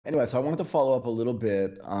Anyway, so I wanted to follow up a little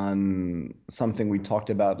bit on something we talked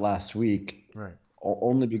about last week, Right.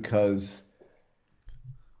 only because,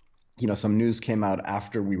 some news came out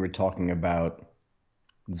after we were talking about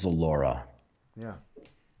Zalora. Yeah.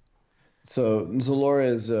 So Zalora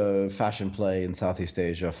is a fashion play in Southeast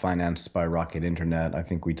Asia financed by Rocket Internet. I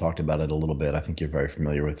think we talked about it a little bit. I think you're very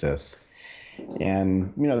familiar with this.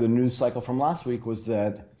 And, the news cycle from last week was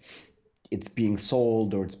that it's being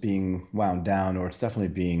sold or it's being wound down or it's definitely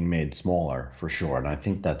being made smaller for sure. And I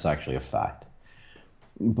think that's actually a fact.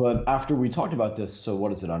 But after we talked about this, so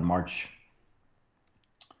what is it on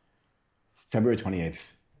February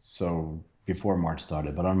 28th? So before March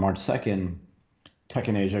started, but on March 2nd, Tech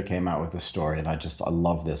in Asia came out with a story, and I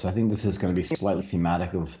love this. I think this is going to be slightly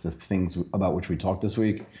thematic of the things about which we talked this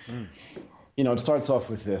week. Mm. It starts off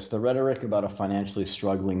with this. The rhetoric about a financially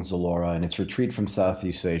struggling Zalora and its retreat from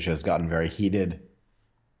Southeast Asia has gotten very heated.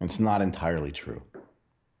 It's not entirely true.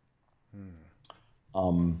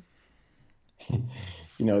 Um,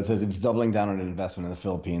 it says it's doubling down on an investment in the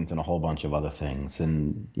Philippines and a whole bunch of other things.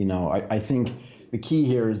 And, I think the key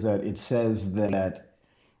here is that it says that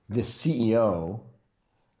the CEO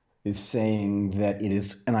is saying that it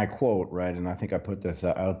is, and I quote, right, and I think I put this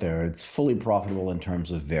out there, it's fully profitable in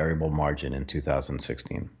terms of variable margin in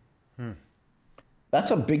 2016. Hmm.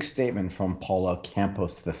 That's a big statement from Paulo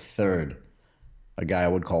Campos III, a guy I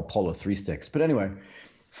would call Paulo Three Sticks. But anyway,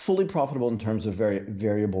 fully profitable in terms of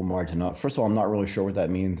variable margin. Now, first of all, I'm not really sure what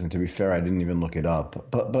that means, and to be fair, I didn't even look it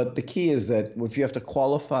up. But the key is that if you have to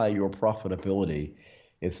qualify your profitability,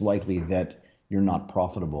 it's likely that you're not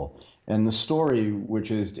profitable. And the story, which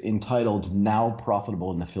is entitled "Now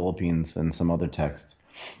Profitable in the Philippines" and some other text,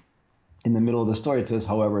 in the middle of the story it says,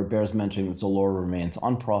 however, it bears mentioning that Zalora remains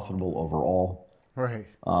unprofitable overall. Right.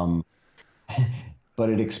 Um, but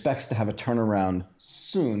it expects to have a turnaround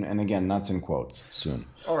soon, and again, that's in quotes, soon.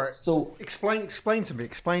 All right. So So, explain to me.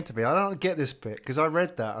 Explain to me. I don't get this bit because I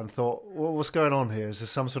read that and thought, well, what's going on here? Is there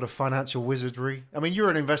some sort of financial wizardry? I mean, you're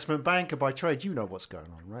an investment banker by trade. You know what's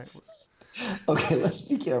going on, right? okay, let's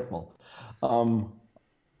be careful. Um,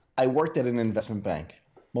 I worked at an investment bank,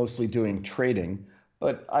 mostly doing trading,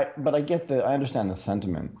 but I understand the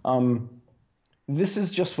sentiment. This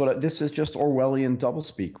is just Orwellian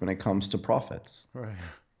doublespeak when it comes to profits. Right.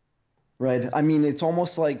 Right. I mean, it's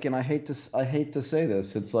almost like, and I hate to say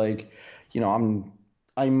this, it's like, I'm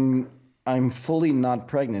I'm fully not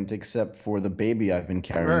pregnant except for the baby I've been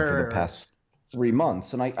carrying for the Right. past 3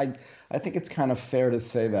 months, and I think it's kind of fair to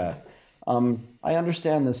say that. I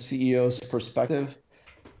understand the CEO's perspective,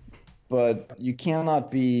 but you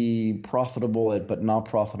cannot be profitable but not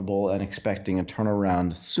profitable and expecting a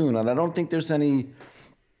turnaround soon. And I don't think there's any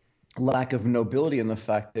lack of nobility in the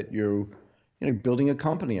fact that you're building a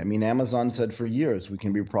company. I mean, Amazon said for years we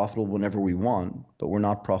can be profitable whenever we want, but we're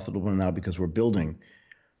not profitable now because we're building.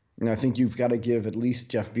 And I think you've got to give at least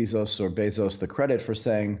Jeff Bezos or Bezos the credit for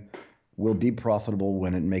saying we'll be profitable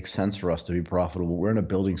when it makes sense for us to be profitable. We're in a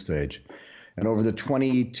building stage. And over the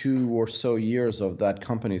 22 or so years of that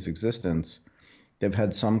company's existence, they've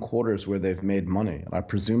had some quarters where they've made money. And I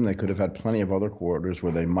presume they could have had plenty of other quarters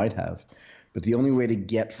where they might have. But the only way to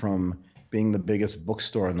get from being the biggest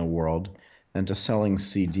bookstore in the world and to selling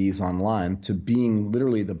CDs online to being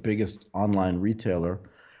literally the biggest online retailer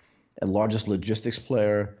and largest logistics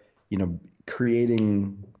player,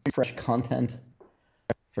 creating fresh content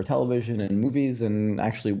for television and movies. And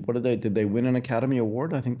actually, what did they win an Academy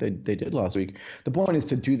Award? I think they did last week. The point is,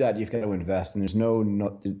 to do that, you've got to invest, and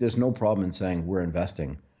there's no problem in saying we're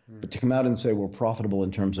investing. But to come out and say we're profitable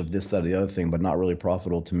in terms of this, that, or the other thing, but not really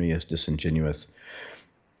profitable, to me is disingenuous.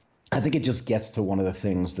 I think it just gets to one of the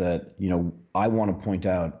things that, I want to point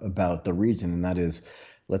out about the region, and that is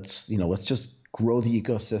let's just grow the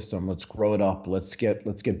ecosystem. Let's grow it up. Let's get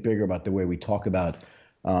bigger about the way we talk about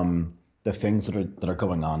the things that are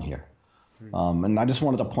going on here. And I just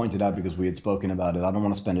wanted to point it out because we had spoken about it. I don't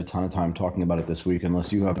want to spend a ton of time talking about it this week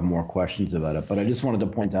unless you have more questions about it. But I just wanted to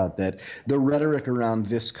point out that the rhetoric around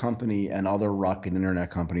this company and other rocket internet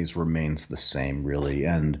companies remains the same, really.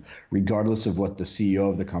 And regardless of what the CEO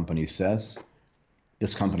of the company says,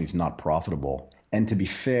 this company's not profitable. And to be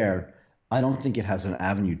fair, I don't think it has an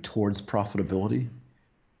avenue towards profitability.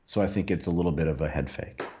 So I think it's a little bit of a head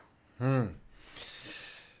fake. Hmm.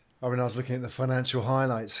 I mean, I was looking at the financial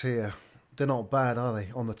highlights here. They're not bad, are they?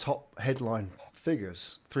 On the top headline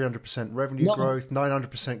figures, 300% revenue No, growth,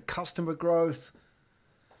 900% customer growth.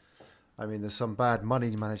 I mean, there's some bad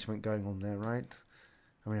money management going on there, right?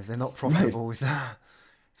 I mean, if they're not right. profitable with that,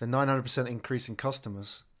 the 900% increase in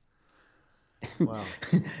customers. Wow.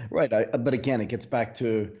 Right. But again, it gets back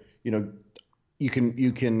to, you know, you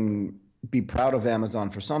can be proud of Amazon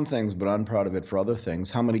for some things, but unproud of it for other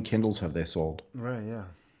things. How many Kindles have they sold? Right. Yeah.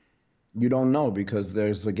 You don't know because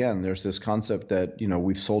there's this concept that,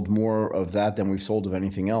 we've sold more of that than we've sold of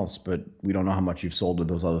anything else, but we don't know how much you've sold of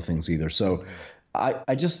those other things either. So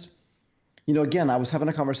I just, again, I was having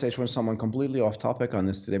a conversation with someone completely off topic on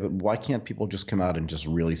this today, but why can't people just come out and just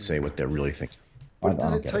really say what they're really thinking? But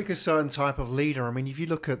does it take a certain type of leader? I mean, if you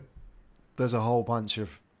look at, there's a whole bunch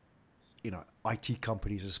of, IT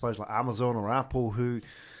companies, I suppose, like Amazon or Apple, who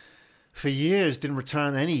for years didn't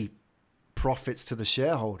return any profits to the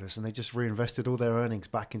shareholders, and they just reinvested all their earnings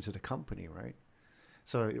back into the company, right?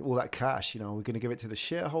 So all that cash, we're going to give it to the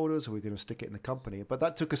shareholders, or we're going to stick it in the company. But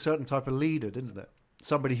that took a certain type of leader, didn't it?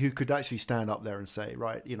 Somebody who could actually stand up there and say,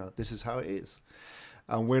 right, this is how it is.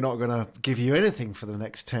 And we're not going to give you anything for the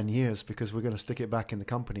next 10 years because we're going to stick it back in the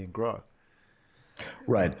company and grow.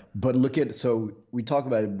 Right. But so we talk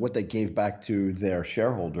about what they gave back to their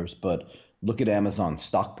shareholders, but look at Amazon's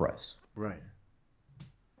stock price. Right.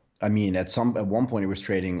 I mean, at one point it was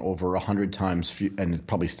trading over 100 times, and it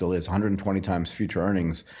probably still is, 120 times future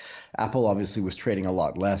earnings. Apple obviously was trading a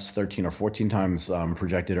lot less, 13 or 14 times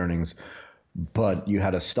projected earnings, but you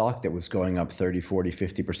had a stock that was going up 30, 40,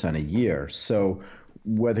 50% a year. So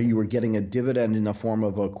whether you were getting a dividend in the form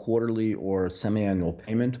of a quarterly or semi-annual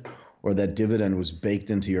payment, or that dividend was baked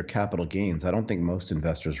into your capital gains, I don't think most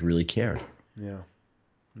investors really cared. Yeah.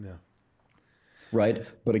 Yeah. Right.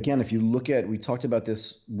 But again, if you look at, we talked about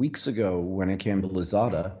this weeks ago when it came to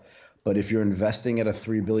Lazada, but if you're investing at a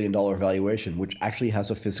 $3 billion valuation, which actually has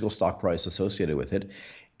a physical stock price associated with it,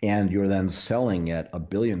 and you're then selling at $1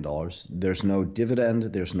 billion, there's no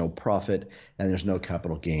dividend, there's no profit, and there's no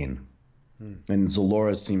capital gain. And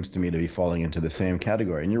Zalora seems to me to be falling into the same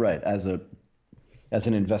category. And you're right, as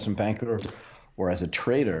an investment banker or as a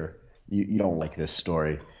trader, you don't like this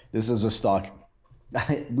story. This is a stock.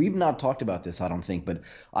 We've not talked about this, I don't think, but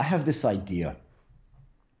I have this idea,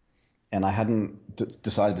 and I hadn't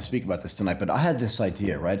decided to speak about this tonight, but I had this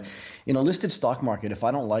idea, right? In a listed stock market, if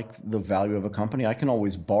I don't like the value of a company, I can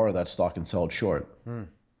always borrow that stock and sell it short.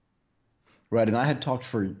 Right? And I had talked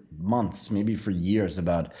for months, maybe for years,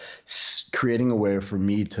 about creating a way for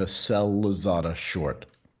me to sell Lazada short.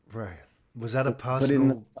 Right. Was that a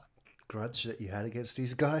personal grudge that you had against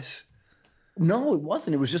these guys? No, it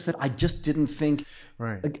wasn't. It was just that I just didn't think.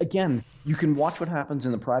 Right. Again, you can watch what happens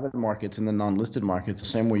in the private markets and the non-listed markets the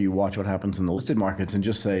same way you watch what happens in the listed markets and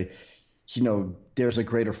just say, there's a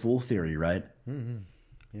greater fool theory, right? Mm-hmm.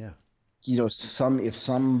 Yeah. If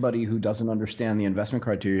somebody who doesn't understand the investment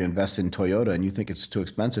criteria invests in Toyota and you think it's too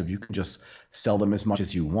expensive, you can just sell them as much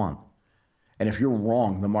as you want. And if you're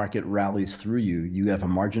wrong, the market rallies through you. You have a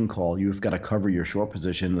margin call. You've got to cover your short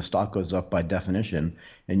position. The stock goes up by definition,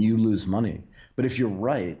 and you lose money. But if you're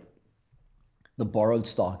right, the borrowed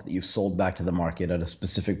stock that you've sold back to the market at a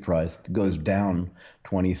specific price goes down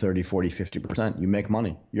 20, 30, 40, 50%. You make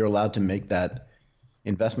money. You're allowed to make that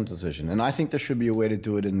investment decision. And I think there should be a way to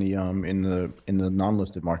do it in the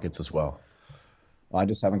non-listed markets as well. I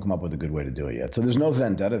just haven't come up with a good way to do it yet. So there's no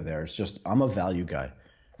vendetta there. It's just I'm a value guy.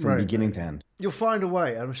 From beginning to end. You'll find a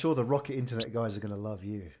way. I'm sure the Rocket Internet guys are going to love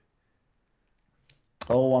you.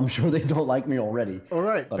 Oh, I'm sure they don't like me already. All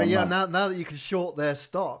right. But yeah, now that you can short their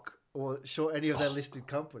stock or short any of their listed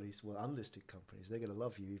companies, well, unlisted companies, they're going to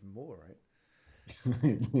love you even more, right?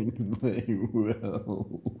 I think they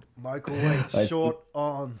will. Michael Waite, short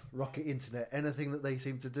on Rocket Internet, anything that they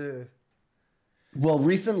seem to do. Well,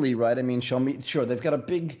 recently, right? I mean, sure, they've got a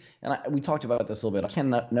big, and we talked about this a little bit.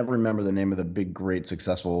 I never remember the name of the big, great,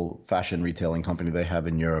 successful fashion retailing company they have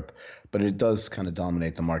in Europe, but it does kind of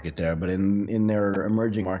dominate the market there. But in their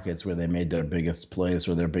emerging markets where they made their biggest plays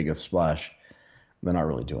or their biggest splash, they're not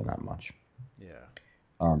really doing that much.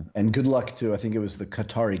 Yeah. And good luck to, I think it was the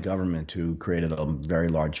Qatari government who created a very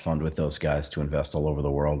large fund with those guys to invest all over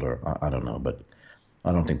the world, or I don't know, but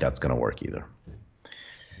I don't think that's going to work either.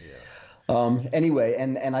 Anyway,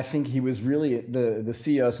 and I think he was really the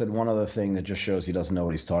CEO said one other thing that just shows he doesn't know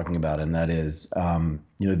what he's talking about, and that is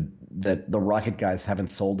that the Rocket guys haven't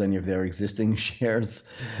sold any of their existing shares.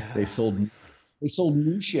 Yeah. They sold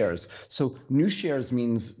new shares. So new shares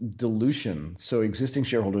means dilution. So existing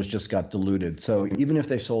shareholders just got diluted. So even if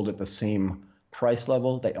they sold at the same price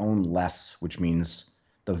level, they own less, which means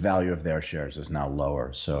the value of their shares is now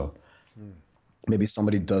lower. So maybe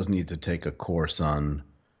somebody does need to take a course on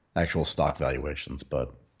actual stock valuations.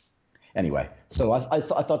 But anyway, so I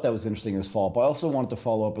thought that was interesting this fall. But I also wanted to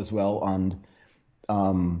follow up as well on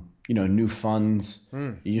new funds.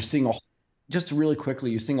 You're seeing just really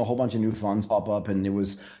quickly, you're seeing a whole bunch of new funds pop up, and there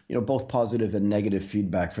was both positive and negative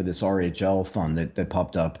feedback for this RHL fund that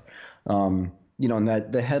popped up. and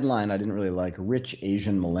that the headline I didn't really like. Rich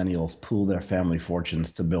Asian millennials pool their family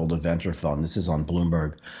fortunes to build a venture fund. This is on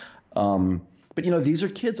Bloomberg. But these are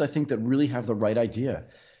kids I think that really have the right idea.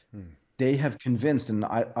 They have convinced, and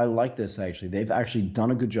I like this actually, they've actually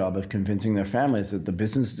done a good job of convincing their families that the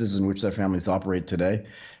businesses in which their families operate today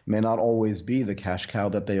may not always be the cash cow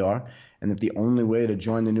that they are, and that the only way to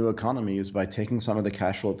join the new economy is by taking some of the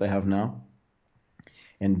cash flow that they have now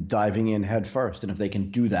and diving in head first. And if they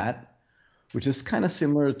can do that, which is kind of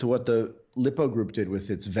similar to what the Lippo Group did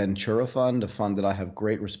with its Ventura Fund, a fund that I have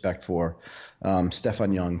great respect for.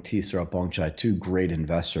 Stefan Young, Tisra Bongchai, two great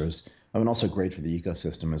investors. I mean, also great for the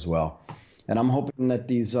ecosystem as well. And I'm hoping that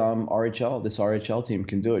this RHL team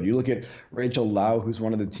can do it. You look at Rachel Lau, who's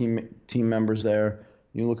one of the team members there.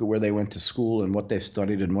 You look at where they went to school and what they've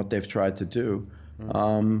studied and what they've tried to do.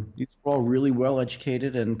 These are all really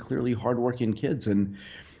well-educated and clearly hardworking kids. And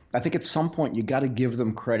I think at some point you got to give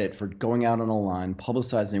them credit for going out on a line,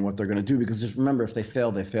 publicizing what they're going to do, because just remember, if they fail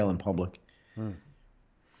in public.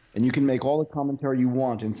 And you can make all the commentary you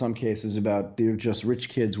want in some cases about they're just rich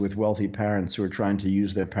kids with wealthy parents who are trying to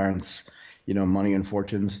use their parents' money and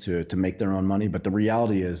fortunes to make their own money. But the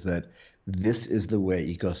reality is that this is the way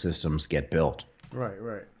ecosystems get built. Right.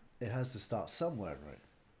 It has to start somewhere, right?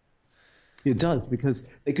 It does, because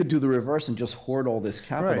they could do the reverse and just hoard all this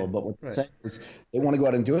capital. But what they're saying is they want to go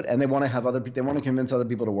out and do it, and they want to convince other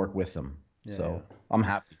people to work with them. I'm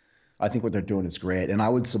happy. I think what they're doing is great, and I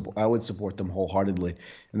would support them wholeheartedly.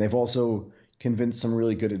 And they've also convinced some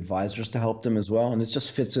really good advisors to help them as well, and it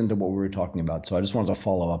just fits into what we were talking about. So I just wanted to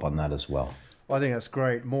follow up on that as well. I think that's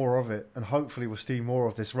great. More of it, and hopefully we'll see more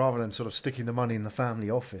of this rather than sort of sticking the money in the family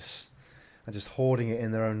office and just hoarding it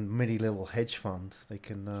in their own mini little hedge fund. They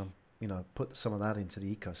can, put some of that into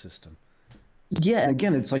the ecosystem. Yeah, and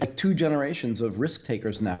again, it's like 2 generations of risk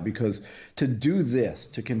takers now, because to do this,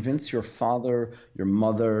 to convince your father, your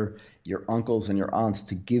mother, your uncles, and your aunts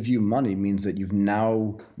to give you money means that you've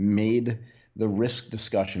now made the risk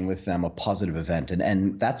discussion with them a positive event.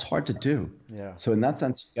 And that's hard to do. Yeah. So in that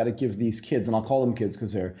sense, you got to give these kids, and I'll call them kids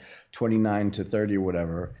because they're 29 to 30 or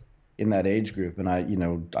whatever in that age group. And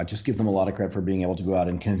I just give them a lot of credit for being able to go out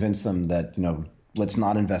and convince them that, let's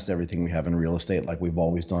not invest everything we have in real estate like we've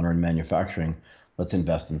always done, or in manufacturing. Let's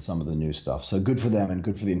invest in some of the new stuff. So good for them and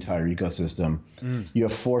good for the entire ecosystem. You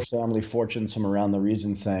have 4 family fortunes from around the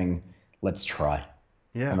region saying, let's try.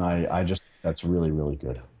 Yeah. And I just, that's really, really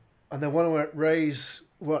good. And they want to raise,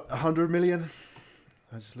 100 million?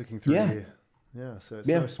 I was just looking through here. Yeah. So it's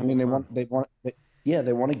no small they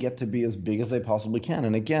want to get to be as big as they possibly can.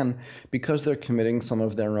 And again, because they're committing some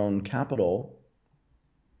of their own capital,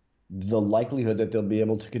 the likelihood that they'll be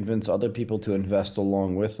able to convince other people to invest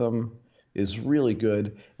along with them is really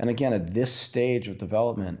good. And again, at this stage of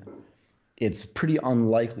development, it's pretty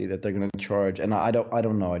unlikely that they're going to charge. And I don't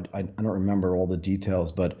know. I don't remember all the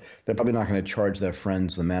details, but they're probably not going to charge their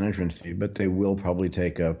friends the management fee, but they will probably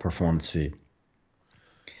take a performance fee.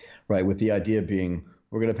 Right. With the idea being,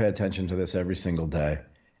 we're going to pay attention to this every single day,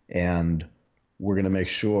 and we're going to make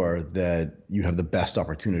sure that you have the best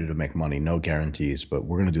opportunity to make money. No guarantees, but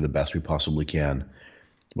we're going to do the best we possibly can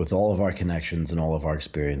with all of our connections and all of our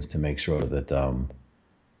experience to make sure that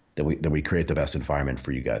we create the best environment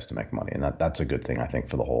for you guys to make money. And that's a good thing, I think,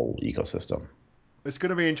 for the whole ecosystem. It's going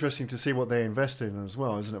to be interesting to see what they invest in as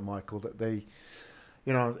well, isn't it, Michael? That they,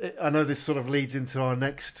 I know this sort of leads into our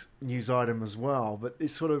next news item as well, but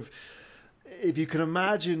it's sort of, if you can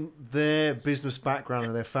imagine their business background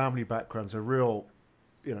and their family backgrounds are real,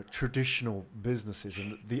 traditional businesses,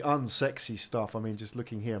 and the unsexy stuff. I mean, just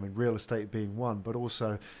looking here, real estate being one, but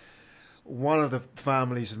also one of the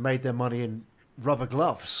families has made their money in rubber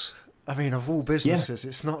gloves. Of all businesses,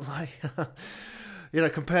 It's not like,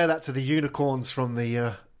 compare that to the unicorns from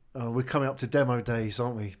the, we're coming up to demo days,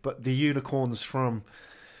 aren't we? But the unicorns from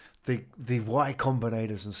the Y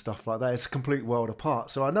Combinators and stuff like that, it's a complete world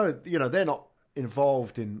apart. So I know, they're not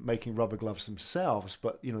involved in making rubber gloves themselves,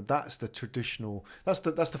 but that's the traditional, that's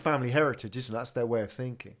the family heritage, isn't it? That's their way of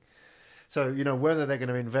thinking. So whether they're going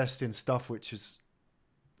to invest in stuff which is,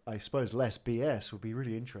 I suppose, less BS would be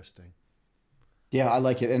really interesting. Yeah, I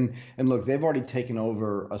like it. And look, they've already taken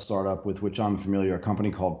over a startup with which I'm familiar, a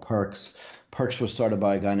company called Perks. Perks was started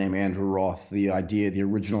by a guy named Andrew Roth. The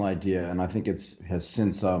original idea, and I think has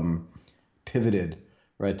since pivoted,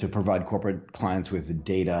 right, to provide corporate clients with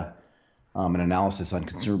data and analysis on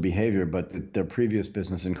consumer behavior. But their previous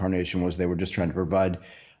business incarnation was they were just trying to provide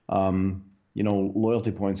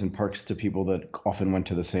loyalty points and perks to people that often went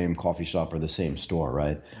to the same coffee shop or the same store,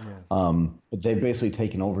 right? Yeah. But they've basically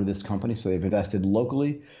taken over this company, so they've invested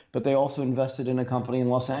locally, but they also invested in a company in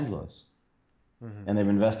Los Angeles. and they've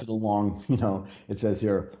invested along, it says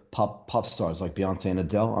here pop stars like Beyonce and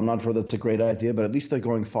Adele. I'm not sure that's a great idea, but at least they're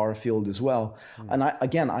going far afield as well. And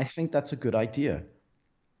I think that's a good idea.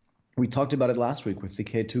 We talked about it last week with the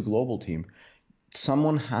K2 Global team.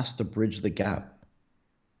 Someone has to bridge the gap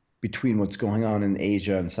between what's going on in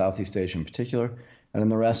Asia and Southeast Asia in particular and in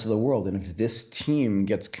the rest of the world. And if this team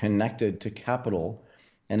gets connected to capital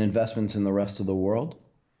and investments in the rest of the world,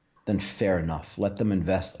 then fair enough. Let them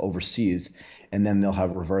invest overseas, and then they'll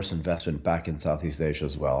have reverse investment back in Southeast Asia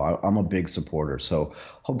as well. I'm a big supporter. So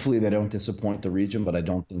hopefully they don't disappoint the region, but I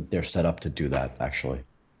don't think they're set up to do that, actually.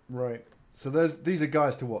 Right. So these are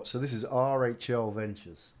guys to watch. So this is RHL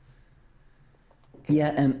Ventures.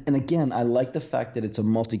 Yeah, and again, I like the fact that it's a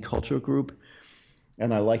multicultural group,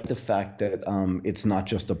 and I like the fact that it's not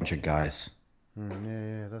just a bunch of guys.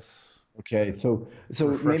 Yeah, that's okay. So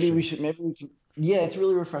maybe we can. Yeah, it's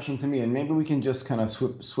really refreshing to me, and maybe we can just kind of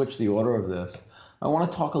switch the order of this. I want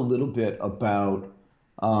to talk a little bit about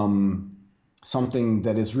something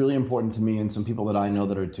that is really important to me and some people that I know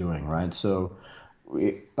that are doing, right? So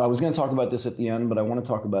I was going to talk about this at the end, but I want to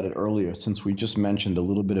talk about it earlier since we just mentioned a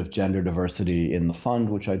little bit of gender diversity in the fund,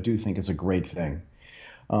 which I do think is a great thing.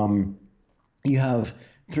 You have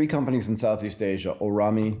 3 companies in Southeast Asia,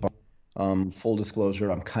 Orami. Full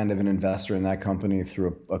disclosure, I'm kind of an investor in that company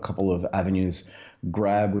through a couple of avenues.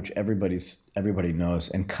 Grab, which everybody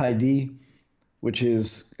knows, and Kaidi, which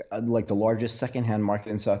is like the largest secondhand market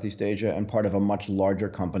in Southeast Asia and part of a much larger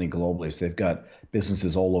company globally. So they've got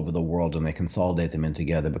businesses all over the world and they consolidate them in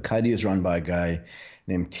together. But Kaidi is run by a guy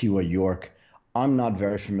named Tiwa York. I'm not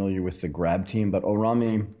very familiar with the Grab team, but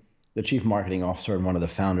Orami, the chief marketing officer and one of the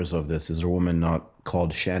founders of this, is a woman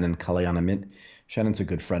called Shannon Kalyanamit. Shannon's a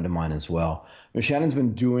good friend of mine as well. Shannon's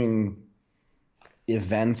been doing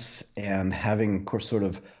events and having sort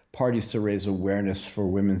of parties to raise awareness for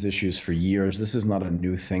women's issues for years. This is not a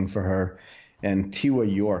new thing for her. And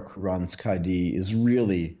Tiwa York, who runs Kaidi, is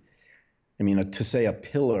really, to say a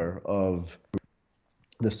pillar of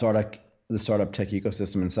the startup tech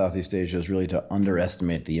ecosystem in Southeast Asia is really to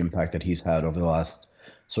underestimate the impact that he's had over the last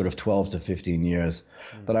sort of 12 to 15 years.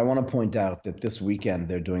 But I want to point out that this weekend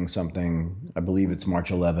they're doing something, I believe it's March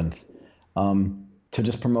 11th, to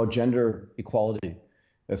just promote gender equality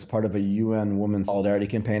as part of a UN Women's Solidarity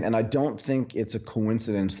campaign. And I don't think it's a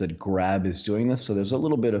coincidence that Grab is doing this. So there's a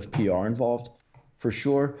little bit of PR involved for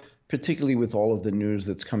sure, particularly with all of the news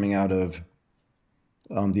that's coming out of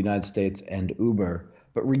the United States and Uber.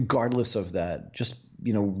 But regardless of that, just,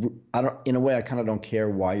 in a way, I kind of don't care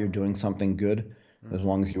why you're doing something good, as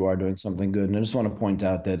long as you are doing something good. And I just want to point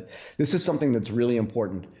out that this is something that's really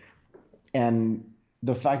important. And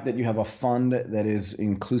the fact that you have a fund that is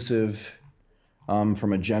inclusive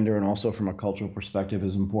from a gender and also from a cultural perspective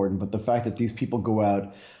is important. But the fact that these people go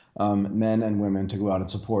out, men and women, to go out and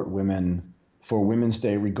support women for Women's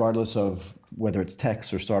Day, regardless of whether it's tech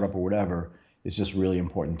or startup or whatever, is just really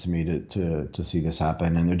important to me to see this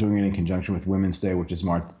happen. And they're doing it in conjunction with Women's Day, which is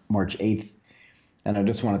March 8th. And I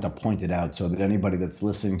just wanted to point it out so that anybody that's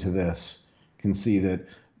listening to this can see that,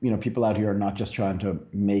 people out here are not just trying to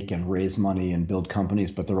make and raise money and build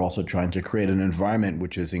companies, but they're also trying to create an environment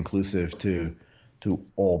which is inclusive to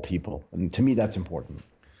all people. And to me, that's important.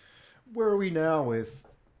 Where are we now with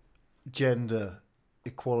gender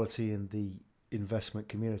equality in the investment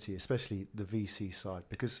community, especially the VC side?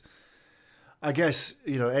 Because I guess,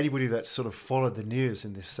 anybody that's sort of followed the news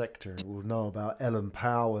in this sector will know about Ellen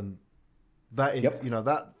Powell and that, Yep.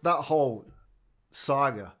 that whole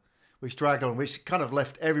saga, which dragged on, which kind of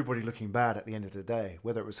left everybody looking bad at the end of the day,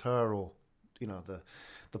 whether it was her or,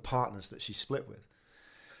 the partners that she split with.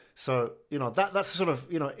 So, that's sort of,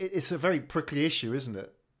 it's a very prickly issue, isn't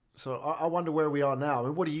it? So I wonder where we are now. I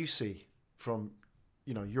mean, what do you see from,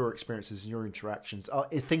 your experiences and your interactions? Are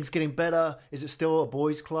things getting better? Is it still a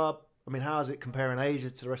boys' club? I mean, how does it compare in Asia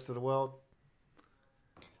to the rest of the world?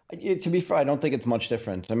 To be fair, I don't think it's much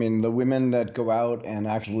different. I mean, the women that go out and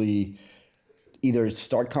actually either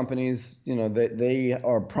start companies, they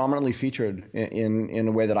are prominently featured in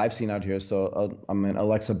a way that I've seen out here. So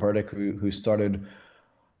Alexa Burdick, who started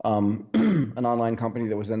an online company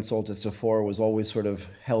that was then sold to Sephora, was always sort of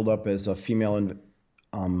held up as a female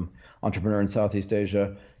entrepreneur in Southeast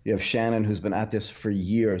Asia. You have Shannon, who's been at this for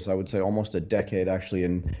years, I would say almost a decade actually,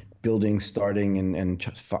 in building, starting, and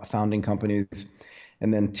founding companies.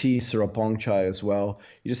 And then T. Surapongchai as well.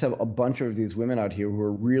 You just have a bunch of these women out here who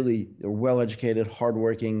are they're well-educated,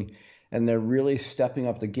 hardworking, and they're really stepping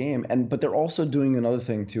up the game. But they're also doing another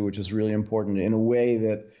thing too, which is really important in a way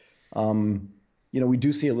that, we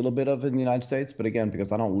do see a little bit of in the United States. But again,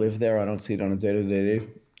 because I don't live there, I don't see it on a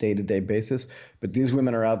day-to-day basis, but these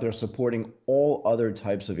women are out there supporting all other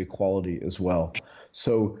types of equality as well.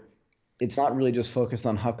 So it's not really just focused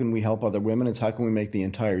on how can we help other women, it's how can we make the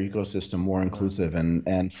entire ecosystem more inclusive.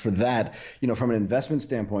 And for that, from an investment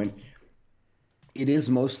standpoint, it is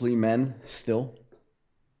mostly men still.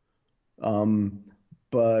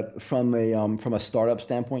 But from a startup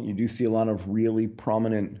standpoint, you do see a lot of really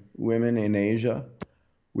prominent women in Asia,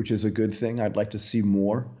 which is a good thing. I'd like to see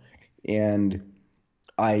more. And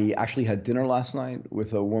I actually had dinner last night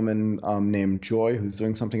with a woman named Joy, who's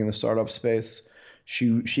doing something in the startup space.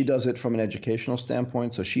 She does it from an educational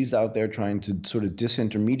standpoint, so she's out there trying to sort of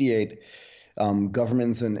disintermediate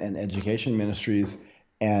governments and education ministries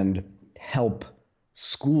and help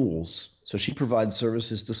schools. So she provides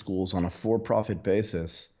services to schools on a for-profit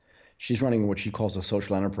basis. She's running what she calls a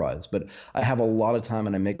social enterprise. But I have a lot of time,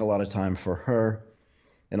 and I make a lot of time for her.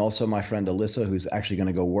 And also my friend Alyssa, who's actually going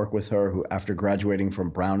to go work with her, who after graduating from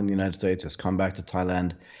Brown in the United States has come back to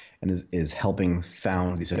Thailand and is helping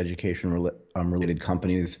found these education-related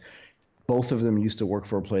companies. Both of them used to work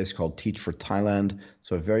for a place called Teach for Thailand,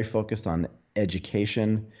 so very focused on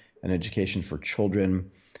education and education for children.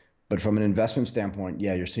 But from an investment standpoint,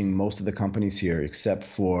 yeah, you're seeing most of the companies here, except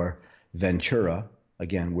for Ventura,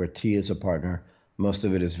 again, where T is a partner, most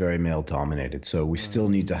of it is very male-dominated. So we still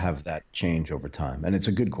need to have that change over time. And it's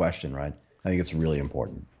a good question, right? I think it's really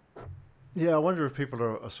important. Yeah, I wonder if people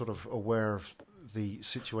are sort of aware of the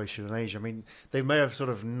situation in Asia. I mean, they may have sort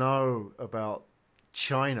of know about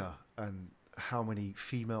China and how many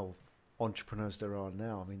female entrepreneurs there are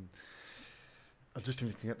now. I mean, I'm just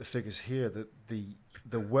looking at the figures here that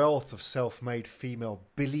the wealth of self-made female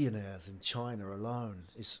billionaires in China alone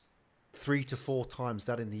is 3 to 4 times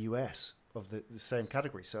that in the US of the same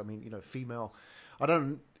category. So, I mean, female,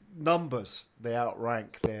 numbers, they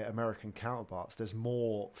outrank their American counterparts. There's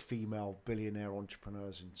more female billionaire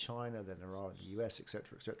entrepreneurs in China than there are in the US, et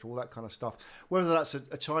cetera, all that kind of stuff. Whether that's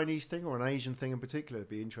a Chinese thing or an Asian thing in particular, it'd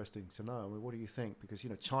be interesting to know. I mean, what do you think? Because,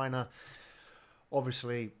 China,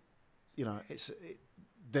 obviously,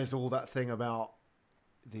 there's all that thing about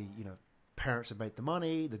the, parents have made the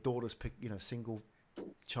money, the daughters pick, single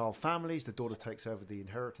child families, the daughter takes over the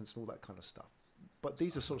inheritance and all that kind of stuff. But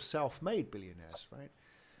these are sort of self-made billionaires, right?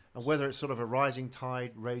 And whether it's sort of a rising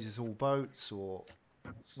tide raises all boats, or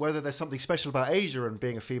whether there's something special about Asia and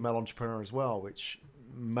being a female entrepreneur as well, which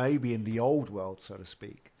maybe in the old world, so to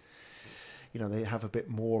speak, they have a bit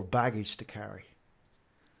more baggage to carry.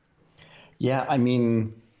 Yeah, I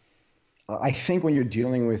mean, I think when you're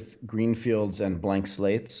dealing with greenfields and blank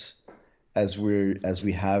slates, as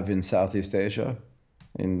we have in Southeast Asia,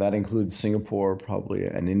 and that includes Singapore probably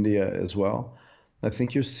and India as well, I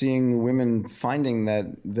think you're seeing women finding that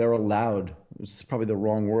they're allowed, it's probably the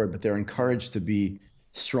wrong word, but they're encouraged to be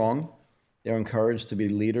strong. They're encouraged to be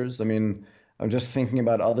leaders. I mean, I'm just thinking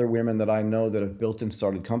about other women that I know that have built and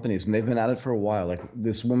started companies, and they've been at it for a while. Like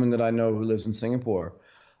this woman that I know who lives in Singapore,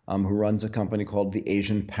 who runs a company called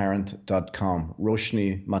theasianparent.com,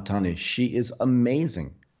 Roshni Matani. She is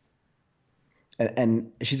amazing.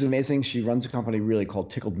 And she's amazing. She runs a company really called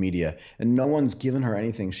Tickled Media, and no one's given her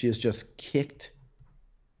anything. She has just kicked,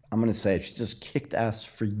 I'm going to say it, she's just kicked ass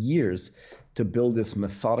for years to build this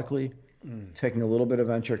methodically, taking a little bit of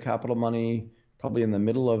venture capital money, probably in the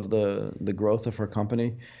middle of the growth of her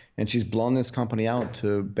company. And she's blown this company out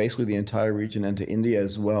to basically the entire region and to India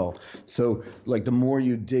as well. So like the more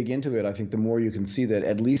you dig into it, I think the more you can see that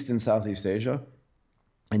at least in Southeast Asia,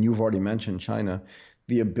 and you've already mentioned China,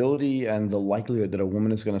 the ability and the likelihood that a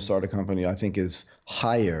woman is going to start a company, I think, is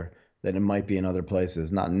higher than it might be in other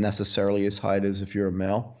places. Not necessarily as high as if you're a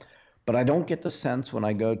male. But I don't get the sense when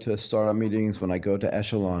I go to startup meetings, when I go to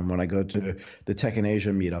Echelon, when I go to the Tech in Asia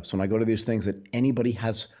meetups, when I go to these things that anybody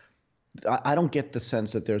has, I don't get the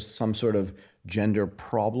sense that there's some sort of gender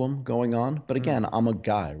problem going on. But again, I'm a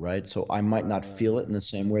guy, right? So I might not feel it in the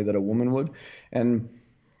same way that a woman would. And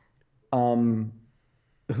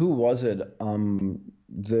who was it?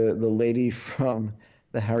 The lady from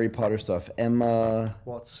the Harry Potter stuff, Emma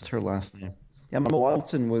Watson. What's her last name? Emma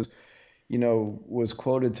Watson was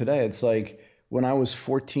quoted today. It's like, when I was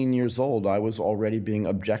 14 years old, I was already being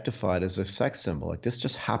objectified as a sex symbol. Like this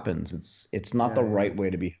just happens. It's not the right way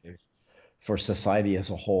to behave for society as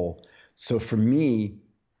a whole. So for me,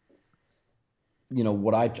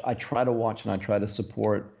 what I try to watch and I try to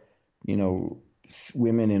support,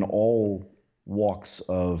 women in all walks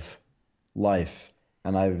of life.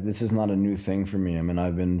 And this is not a new thing for me. I mean,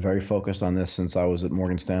 I've been very focused on this since I was at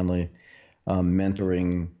Morgan Stanley,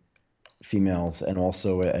 mentoring females, and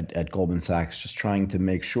also at Goldman Sachs, just trying to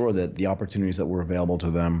make sure that the opportunities that were available to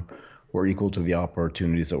them or equal to the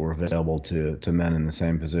opportunities that were available to men in the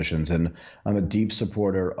same positions. And I'm a deep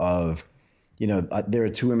supporter of, there are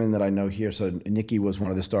two women that I know here. So Nikki was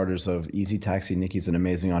one of the starters of Easy Taxi. Nikki's an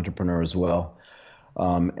amazing entrepreneur as well.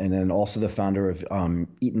 And then also the founder of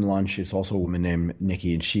Eaten Lunch is also a woman named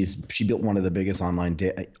Nikki, and she built one of the biggest online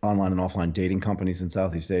and offline dating companies in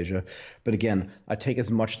Southeast Asia. But again, I take as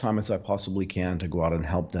much time as I possibly can to go out and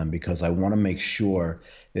help them because I want to make sure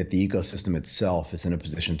that the ecosystem itself is in a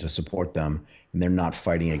position to support them and they're not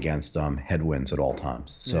fighting against headwinds at all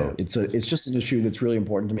times. So it's just an issue that's really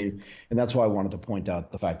important to me, and that's why I wanted to point out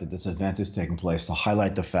the fact that this event is taking place to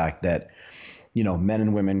highlight the fact that men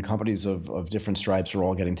and women, companies of different stripes are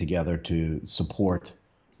all getting together to support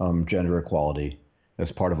gender equality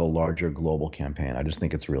as part of a larger global campaign. I just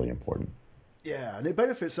think it's really important. Yeah, and it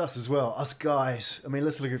benefits us as well, us guys. I mean,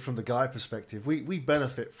 let's look at it from the guy perspective. We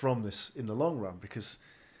benefit from this in the long run because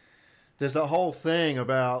there's that whole thing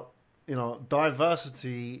about,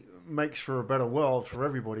 diversity makes for a better world for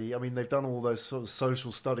everybody. I mean, they've done all those sort of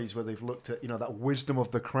social studies where they've looked at, that wisdom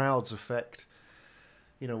of the crowds effect,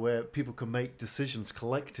 where people can make decisions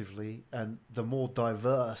collectively, and the more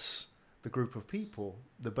diverse the group of people,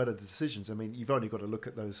 the better the decisions. I mean, you've only got to look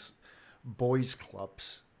at those boys'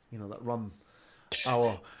 clubs, that run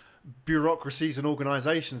our bureaucracies and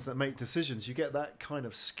organizations that make decisions. You get that kind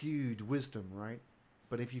of skewed wisdom, right?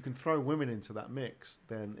 But if you can throw women into that mix,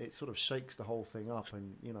 then it sort of shakes the whole thing up,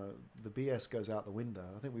 and, the BS goes out the window.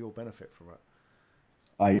 I think we all benefit from it.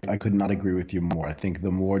 I could not agree with you more. I think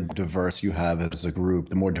the more diverse you have as a group,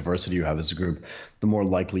 the more diversity you have as a group, the more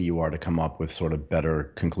likely you are to come up with sort of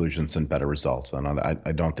better conclusions and better results. And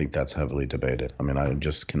I don't think that's heavily debated. I mean, I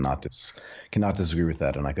just cannot disagree with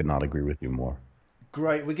that, and I could not agree with you more.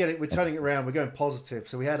 Great, we get it. We're turning it around. We're going positive.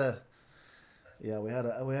 So we had a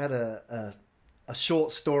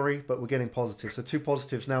short story, but we're getting positive. So 2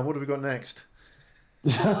 positives now. What have we got next?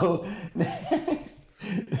 So.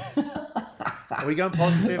 Are we going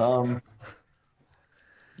positive?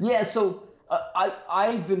 Yeah, so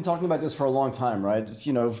I've been talking about this for a long time, right? Just,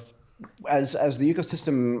 as the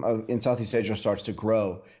ecosystem in Southeast Asia starts to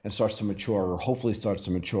grow and starts to mature, or hopefully starts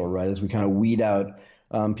to mature, right? As we kind of weed out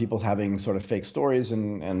people having sort of fake stories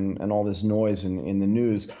and all this noise in the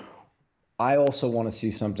news, I also want to see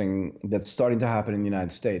something that's starting to happen in the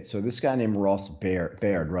United States. So this guy named Ross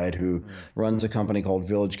Baird, right, who runs a company called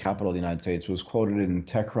Village Capital in the United States, was quoted in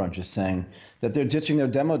TechCrunch as saying that they're ditching their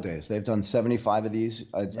demo days. They've done 75 of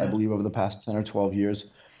these, I believe, over the past 10 or 12 years.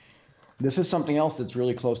 This is something else that's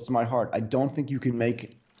really close to my heart. I don't think you can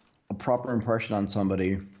make a proper impression on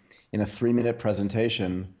somebody in a 3-minute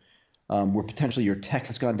presentation where potentially your tech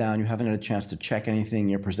has gone down, you haven't had a chance to check anything,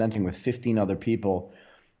 you're presenting with 15 other people,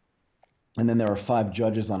 and then there are 5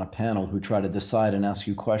 judges on a panel who try to decide and ask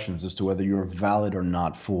you questions as to whether you're valid or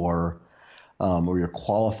not or you're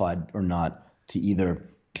qualified or not to either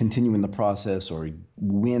continue in the process or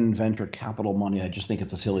win venture capital money. I just think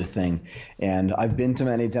it's a silly thing. And I've been to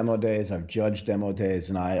many demo days. I've judged demo days.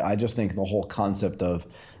 And I just think the whole concept of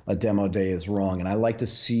a demo day is wrong. And I like to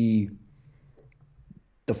see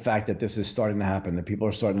the fact that this is starting to happen, that people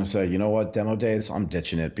are starting to say, you know what, demo days, I'm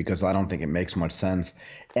ditching it because I don't think it makes much sense.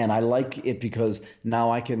 And I like it because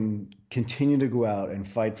now I can continue to go out and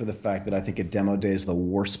fight for the fact that I think a demo day is the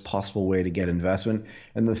worst possible way to get investment.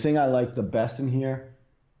 And the thing I like the best in here,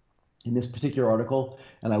 in this particular article,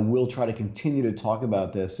 and I will try to continue to talk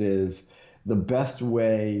about this, is the best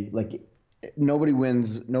way, like nobody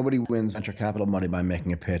wins venture capital money by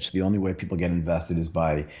making a pitch. The only way people get invested is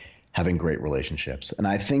by having great relationships. And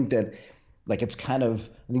I think that, like, it's kind of,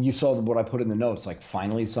 I think you saw what I put in the notes, like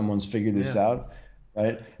finally someone's figured this out,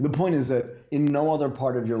 right? The point is that in no other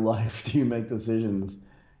part of your life do you make decisions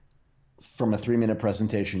from a 3-minute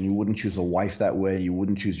presentation. You wouldn't choose a wife that way. You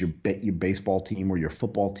wouldn't choose your baseball team or your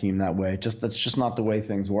football team that way. That's just not the way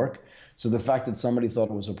things work. So the fact that somebody thought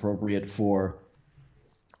it was appropriate for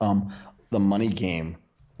the money game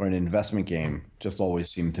or an investment game just always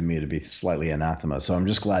seemed to me to be slightly anathema. So I'm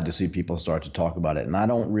just glad to see people start to talk about it. And I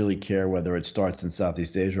don't really care whether it starts in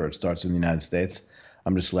Southeast Asia or it starts in the United States.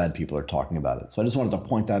 I'm just glad people are talking about it. So I just wanted to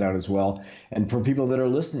point that out as well. And for people that are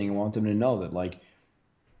listening, I want them to know that, like,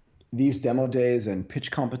 these demo days and pitch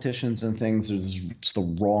competitions and things is just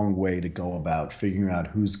the wrong way to go about figuring out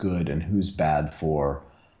who's good and who's bad for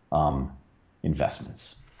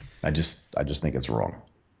investments. I just think it's wrong.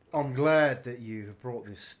 I'm glad that you have brought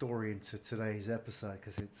this story into today's episode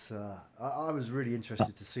because it's. I was really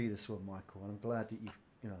interested to see this one, Michael, and I'm glad that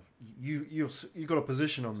you've got a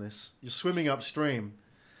position on this. You're swimming upstream,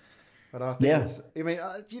 but I think it's. I mean,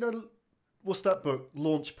 what's that book,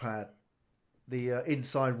 Launchpad, the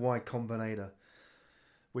Inside Y Combinator?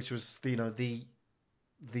 which was the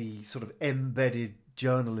sort of embedded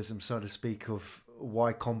journalism, so to speak, of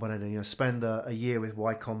Y Combinator. Spend a year with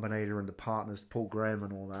Y Combinator and the partners, Paul Graham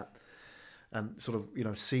and all that, and sort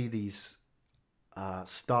of see these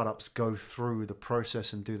startups go through the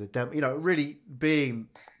process and do the demo. Really being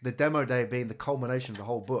the demo day being the culmination of the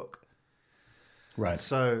whole book. Right.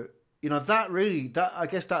 So I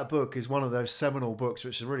guess that book is one of those seminal books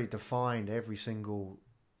which has really defined every single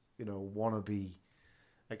wannabe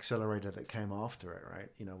accelerator that came after it, right?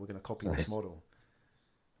 We're going to copy this model.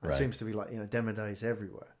 It seems to be like, demo days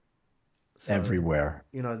everywhere. So, everywhere.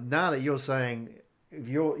 Now that you're saying, if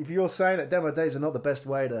you're saying that demo days are not the best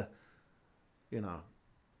way to,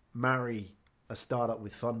 marry a startup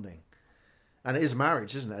with funding, and it is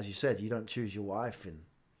marriage, isn't it? As you said, you don't choose your wife in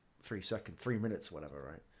 3 minutes, whatever,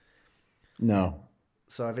 right? No.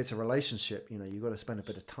 So if it's a relationship, you've got to spend a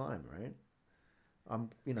bit of time, right?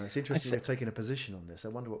 It's interesting you're taking a position on this. I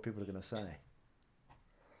wonder what people are going to say.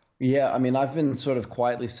 Yeah, I mean, I've been sort of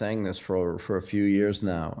quietly saying this for a few years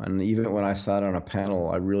now, and even when I sat on a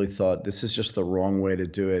panel, I really thought this is just the wrong way to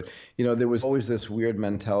do it. There was always this weird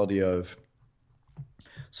mentality of,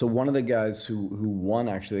 so one of the guys who won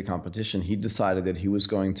actually the competition, he decided that he was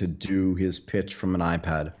going to do his pitch from an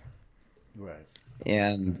iPad. Right.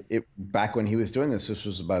 And back when he was doing this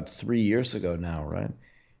was about 3 years ago now, right?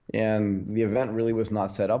 And the event really was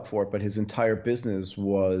not set up for it, but his entire business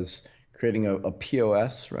was creating a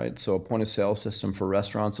POS, right? So a point of sale system for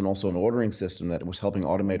restaurants, and also an ordering system that was helping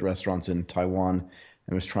automate restaurants in Taiwan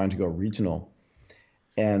and was trying to go regional.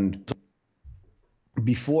 And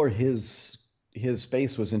before his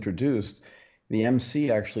space was introduced, the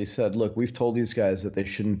MC actually said, look, we've told these guys that they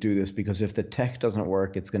shouldn't do this because if the tech doesn't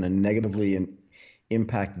work, it's going to negatively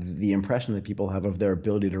impact the impression that people have of their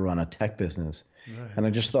ability to run a tech business. Right. And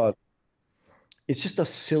I just thought, it's just a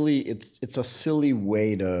silly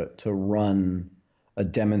way to run a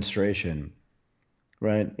demonstration,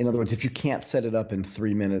 right? In other words, if you can't set it up in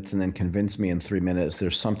 3 minutes and then convince me in 3 minutes,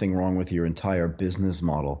 there's something wrong with your entire business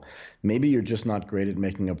model. Maybe you're just not great at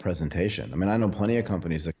making a presentation. I mean, I know plenty of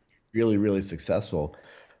companies that are really, really successful,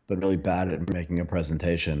 but really bad at making a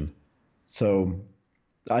presentation. So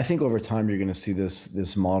I think over time you're going to see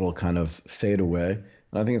this model kind of fade away.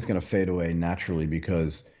 And I think it's going to fade away naturally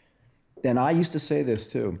because, and I used to say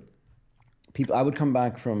this too, I would come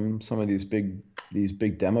back from some of these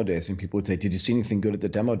big demo days and people would say, did you see anything good at the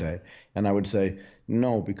demo day? And I would say,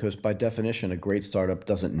 no, because by definition, a great startup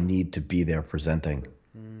doesn't need to be there presenting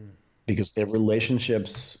because their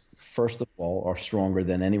relationships, first of all, are stronger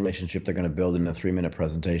than any relationship they're going to build in a 3-minute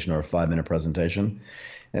presentation or a 5-minute presentation.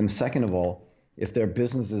 And second of all, if their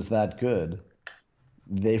business is that good,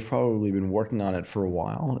 they've probably been working on it for a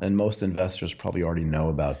while, and most investors probably already know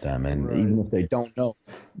about them. And right. Even if they don't know,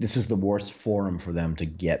 this is the worst forum for them to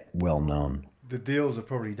get well known. The deals are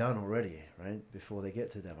probably done already, right? Before they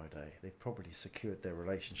get to demo day, they've probably secured their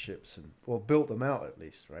relationships or built them out at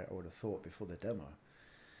least, right? I would have thought before the demo.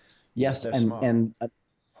 Yes, and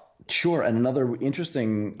sure. And another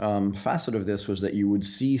interesting facet of this was that you would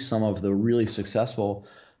see some of the really successful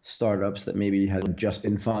startups that maybe had just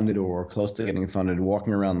been funded or were close to getting funded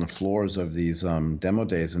walking around the floors of these demo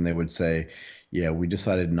days, and they would say, yeah, we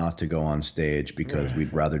decided not to go on stage because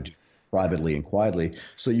we'd rather do privately and quietly.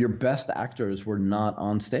 So your best actors were not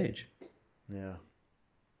on stage. Yeah.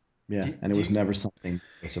 And it was never something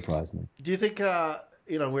that surprised me. Do you think,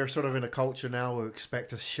 we're sort of in a culture now where we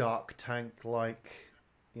expect a Shark Tank-like,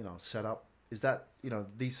 setup? Is that,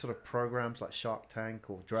 these sort of programs like Shark Tank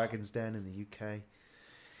or Dragon's Den in the UK,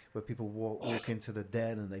 where people walk into the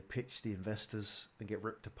den and they pitch the investors and get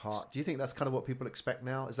ripped apart. Do you think that's kind of what people expect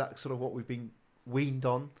now? Is that sort of what we've been weaned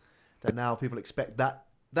on? That now people expect that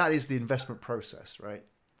is the investment process, right?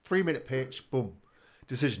 3-minute pitch, boom,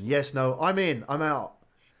 decision. Yes, no, I'm in, I'm out.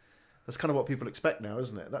 That's kind of what people expect now,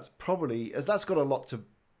 isn't it? That's got a lot to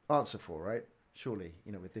answer for, right? Surely,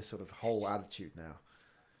 with this sort of whole attitude now.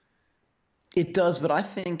 It does, but I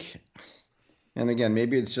think, and again,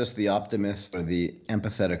 maybe it's just the optimist or the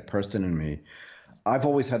empathetic person in me. I've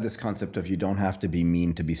always had this concept of you don't have to be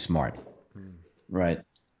mean to be smart, right?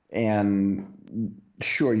 And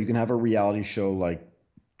sure, you can have a reality show like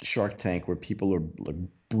Shark Tank where people are like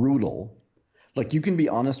brutal. Like you can be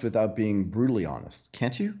honest without being brutally honest,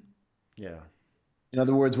 can't you? Yeah. In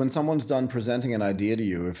other words, when someone's done presenting an idea to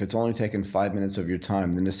you, if it's only taken 5 minutes of your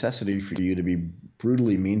time, the necessity for you to be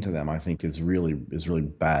brutally mean to them, I think, is really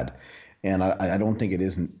bad. And I don't think it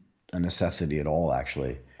isn't a necessity at all,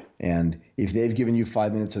 actually. And if they've given you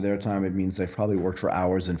 5 minutes of their time, it means they've probably worked for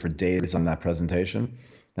hours and for days on that presentation.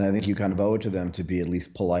 And I think you kind of owe it to them to be at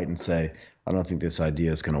least polite and say, I don't think this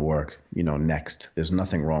idea is going to work, next. There's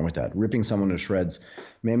nothing wrong with that. Ripping someone to shreds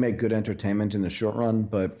may make good entertainment in the short run,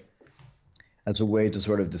 but as a way to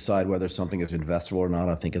sort of decide whether something is investable or not,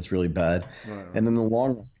 I think it's really bad. Right, And right.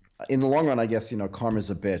 in the long run, I guess, karma's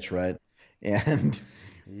a bitch, right? And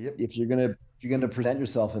Yep. if you're gonna present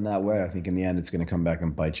yourself in that way, I think in the end it's gonna come back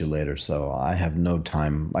and bite you later. So I have no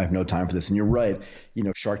time. I have no time for this. And you're right.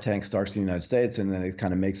 Shark Tank starts in the United States and then it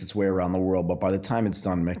kind of makes its way around the world. But by the time it's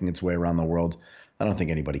done making its way around the world, I don't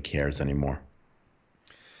think anybody cares anymore.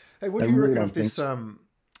 Hey, what I do you really reckon of don't think this?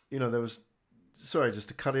 so. There was. Sorry, just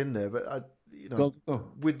to cut in there, but Go,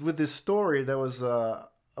 go. with this story, there was a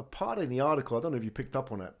part in the article. I don't know if you picked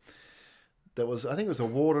up on it. There was, I think it was a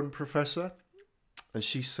Wharton professor, and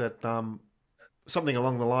she said something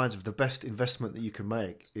along the lines of the best investment that you can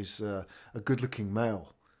make is a good-looking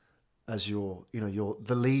male as your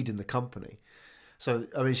the lead in the company. So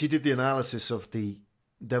I mean, she did the analysis of the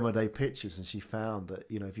demo day pitches, and she found that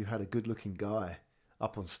if you had a good-looking guy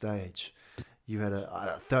up on stage, you had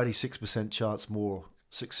a 36% chance more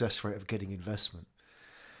success rate of getting investment.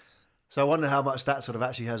 So I wonder how much that sort of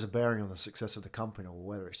actually has a bearing on the success of the company, or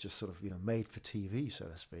whether it's just sort of made for TV, so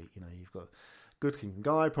to speak. You've got a good-looking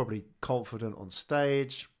guy, probably confident on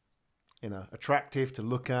stage, attractive to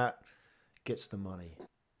look at, gets the money.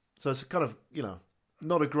 So it's kind of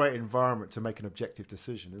not a great environment to make an objective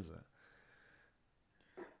decision, is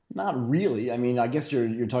it? Not really. I mean, I guess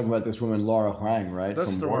you're talking about this woman Laura Huang, right,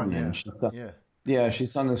 That's from the one, Wharton, yeah, and yeah. yeah,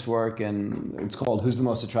 she's done this work, and it's called "Who's the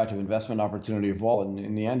Most Attractive Investment Opportunity of All?" And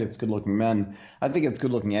in the end, it's good-looking men. I think it's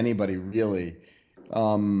good-looking anybody, really.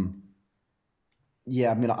 Um,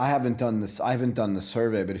 yeah, I mean, I haven't done this. I haven't done the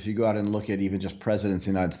survey, but if you go out and look at even just presidents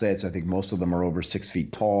in the United States, I think most of them are over 6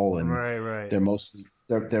 feet tall, and Right, right.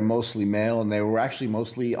 they're mostly male, and they were actually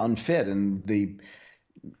mostly unfit. And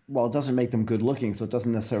well, it doesn't make them good looking, so it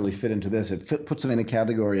doesn't necessarily fit into this. Puts them in a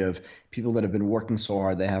category of people that have been working so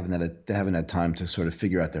hard they haven't had time to sort of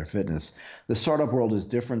figure out their fitness. The startup world is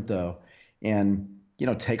different though, and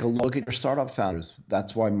take a look at your startup founders.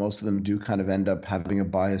 That's why most of them do kind of end up having a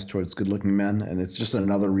bias towards good-looking men, and it's just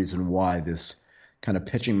another reason why this kind of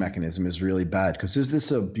pitching mechanism is really bad. Because is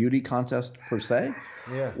this a beauty contest per se,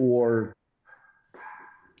 Yeah. or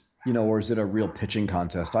or is it a real pitching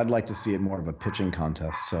contest? I'd like to see it more of a pitching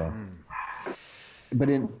contest. So,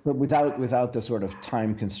 Mm. but without the sort of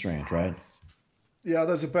time constraint, right? Yeah,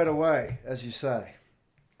 there's a better way, as you say.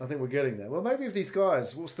 I think we're getting there. Well, maybe if these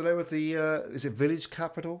guys, what's the name of the, is it Village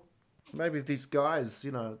Capital? Maybe if these guys,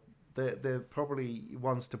 they're probably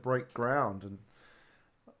ones to break ground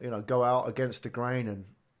and, go out against the grain and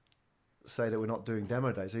say that we're not doing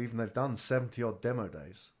demo days. Even they've done 70 odd demo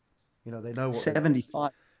days. They know what they,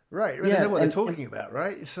 75. right. They Yeah, know what they're and talking about,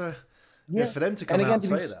 right? So, yeah, for them to and come out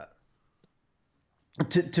again, and say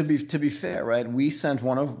that. to be fair, right? We sent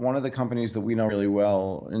one of the companies that we know really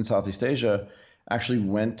well in Southeast Asia actually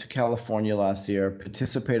went to California last year,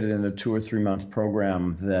 participated in a 2 or 3 month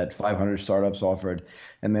program that 500 startups offered,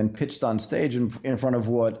 and then pitched on stage in front of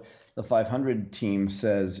what the 500 team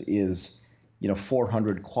says is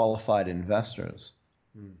 400 qualified investors.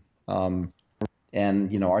 Mm. Um,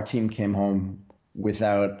 and our team came home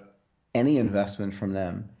without any investment from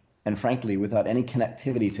them, and frankly, without any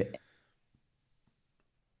connectivity to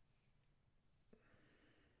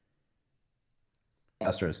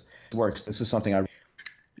investors. It works. This is something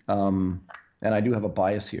and I do have a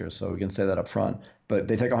bias here, so we can say that up front. But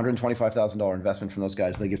they take $125,000 investment from those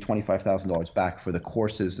guys. They give $25,000 back for the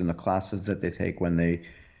courses and the classes that they take when they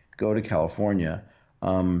go to California.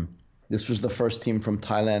 This was the first team from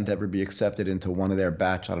Thailand to ever be accepted into one of their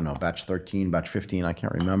batch, I don't know, batch 13, batch 15, I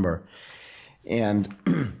can't remember. And,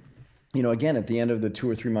 again, at the end of the 2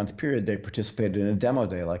 or 3 month period, they participated in a demo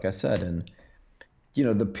day, like I said. And,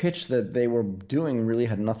 the pitch that they were doing really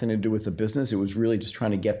had nothing to do with the business. It was really just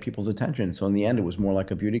trying to get people's attention. So in the end, it was more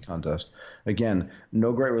like a beauty contest. Again,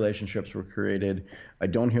 no great relationships were created. I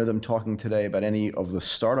don't hear them talking today about any of the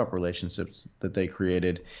startup relationships that they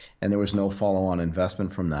created, and there was no follow-on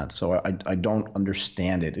investment from that. So I don't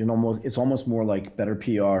understand it. It's almost more like better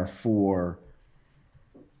PR for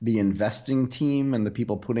the investing team and the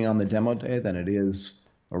people putting on the demo day than it is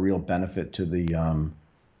a real benefit to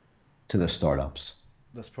the startups.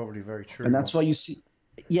 That's probably very true. And that's why you see,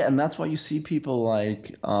 yeah, and that's why you see people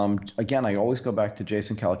like, again, I always go back to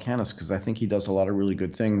Jason Calacanis because I think he does a lot of really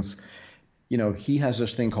good things. He has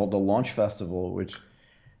this thing called the Launch Festival, which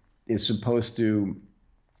is supposed to,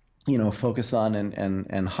 focus on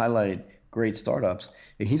and highlight great startups.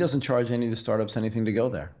 And he doesn't charge any of the startups anything to go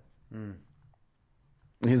there. Mm.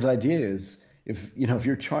 His idea is if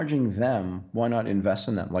you're charging them, why not invest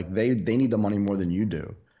in them? Like they need the money more than you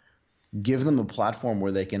do. give them a platform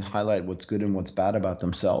where they can highlight what's good and what's bad about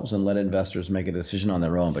themselves and let investors make a decision on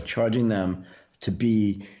their own. But charging them to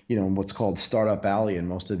be, what's called Startup Alley in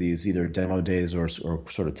most of these either demo days or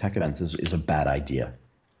sort of tech events is a bad idea.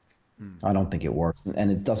 I don't think it works.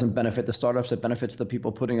 And it doesn't benefit the startups. It benefits the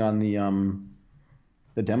people putting on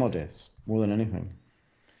the demo days more than anything.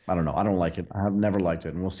 I don't know. I don't like it. I have never liked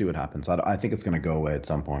it, and we'll see what happens. I think it's going to go away at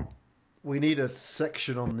some point. We need a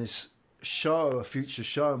section on this show, a future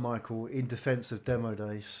show, Michael, in defense of demo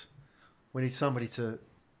days. We need somebody to,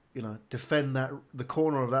 defend the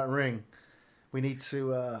corner of that ring. We need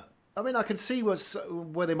to. I can see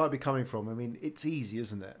where they might be coming from. I mean, it's easy,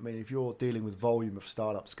 isn't it? I mean, if you're dealing with volume of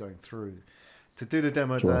startups going through, to do the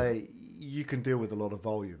demo day, you can deal with a lot of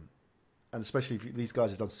volume. And especially if these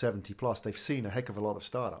guys have done 70 plus, they've seen a heck of a lot of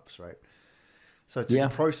startups, right? So to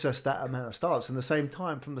process that amount of startups, and at the same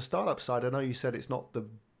time, from the startup side, I know you said it's not the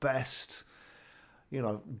best,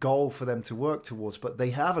 goal for them to work towards, but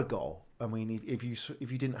they have a goal. I mean, if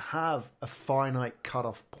you didn't have a finite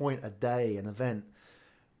cutoff point a day, an event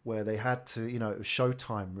where they had to, it was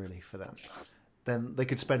showtime really for them, then they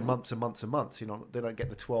could spend months and months and months. They don't get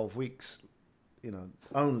the 12 weeks,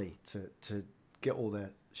 only to get all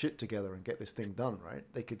their shit together and get this thing done, right?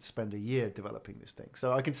 They could spend a year developing this thing.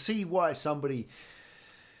 So I can see why somebody,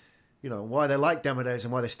 why they like demo days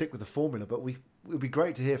and why they stick with the formula. But it would be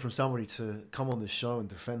great to hear from somebody to come on this show and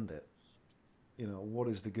defend it. What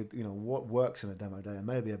is the good, what works in a demo day and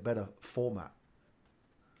maybe a better format.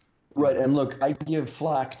 Right, and look, I give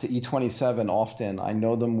flack to E27 often. I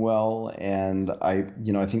know them well, and I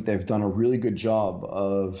think they've done a really good job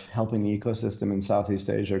of helping the ecosystem in Southeast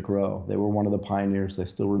Asia grow. They were one of the pioneers. They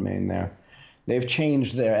still remain there. They've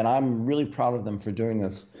changed there, and I'm really proud of them for doing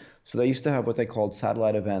this. So they used to have what they called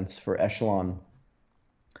satellite events for Echelon,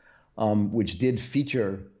 which did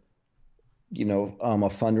feature, a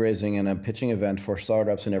fundraising and a pitching event for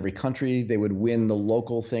startups in every country. They would win the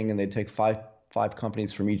local thing, and they'd take five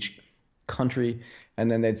companies from each country, and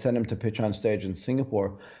then they'd send them to pitch on stage in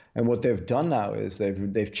Singapore. And what they've done now is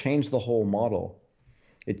they've changed the whole model.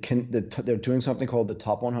 They're doing something called the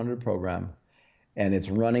Top 100 program, and it's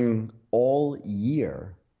running all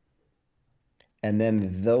year. And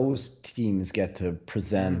then those teams get to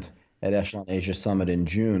present at Echelon Asia Summit in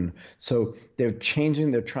June. So they're trying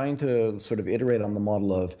to sort of iterate on the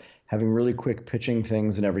model of having really quick pitching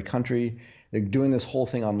things in every country. They're doing this whole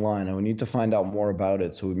thing online, and we need to find out more about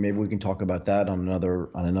it. So maybe we can talk about that on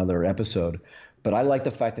another episode. But I like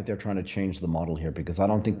the fact that they're trying to change the model here, because I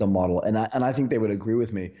don't think the model, and I think they would agree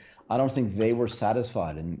with me. I don't think they were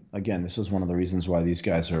satisfied. And again, this is one of the reasons why these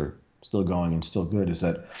guys are still going and still good, is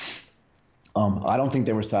that I don't think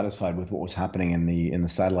they were satisfied with what was happening in the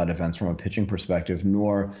satellite events from a pitching perspective,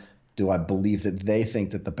 nor do I believe that they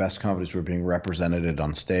think that the best companies were being represented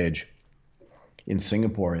on stage in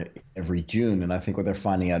Singapore every June. And I think what they're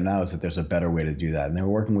finding out now is that there's a better way to do that. And they're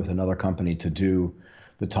working with another company to do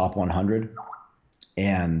the top 100.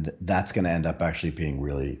 And that's going to end up actually being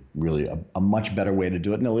really, really a much better way to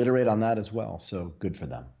do it. And they'll iterate on that as well. So good for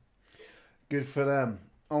them. Good for them.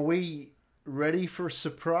 Are we ready for a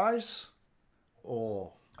surprise?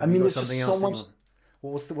 Or there's something just else? so much.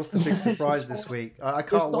 What's the big surprise this week? I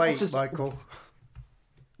can't wait, Michael.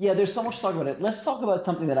 Yeah, there's so much to talk about it. Let's talk about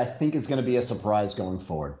something that I think is going to be a surprise going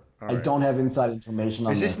forward. Right. I don't have inside information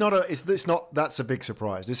on this. That's a big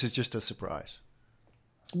surprise. This is just a surprise.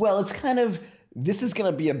 Well, it's kind of, this is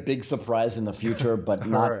going to be a big surprise in the future, but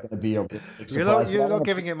not going to be a big surprise. You're not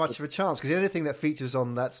giving it much of a chance, because anything that features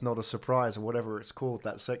on That's Not a Surprise, or whatever it's called,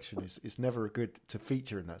 that section is never good to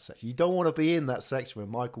feature in that section. You don't want to be in that section when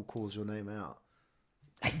Michael calls your name out.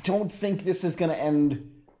 I don't think this is going to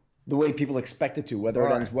end the way people expect it to. Whether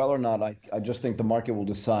it ends well or not, I just think the market will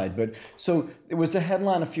decide. But so it was a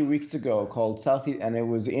headline a few weeks ago called Southeast, and it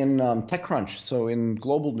was in TechCrunch, so in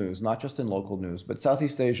global news, not just in local news. But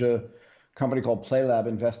Southeast Asia, a company called PlayLab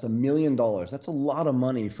invests $1 million. That's a lot of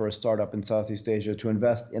money for a startup in Southeast Asia to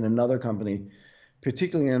invest in another company,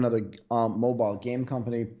 particularly in another mobile game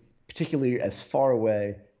company, particularly as far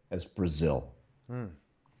away as Brazil.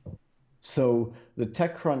 So the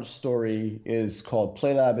TechCrunch story is called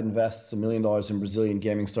PlayLab invests $1 million in Brazilian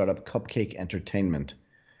gaming startup Cupcake Entertainment.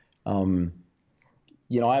 I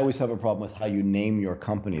always have a problem with how you name your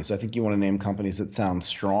companies. I think you want to name companies that sound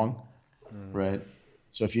strong, right?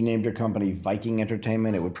 So if you named your company Viking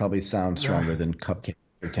Entertainment, it would probably sound stronger than Cupcake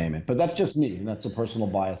Entertainment. But that's just me, and that's a personal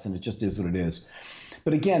bias, and it just is what it is.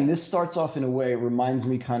 But again, this starts off in a way, it reminds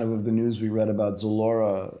me kind of the news we read about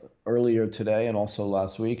Zalora earlier today and also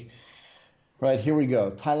last week. Right, here we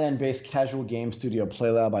go. Thailand-based casual game studio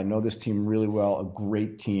PlayLab, I know this team really well, a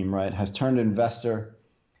great team, right, has turned investor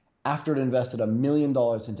after it invested $1 million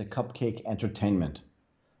into Cupcake Entertainment,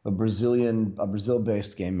 a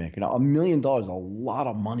Brazil-based game maker. Now, $1 million is a lot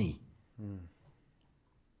of money.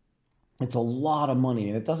 It's a lot of money,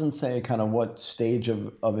 and it doesn't say kind of what stage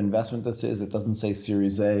of investment this is. It doesn't say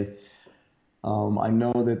Series A. I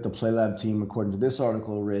know that the PlayLab team, according to this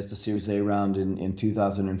article, raised a Series A round in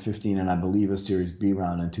 2015, and I believe a Series B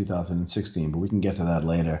round in 2016, but we can get to that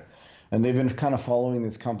later. And they've been kind of following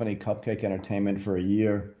this company, Cupcake Entertainment, for a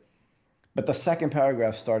year. But the second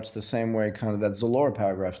paragraph starts the same way kind of that Zalora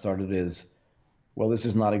paragraph started is, well, this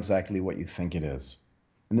is not exactly what you think it is.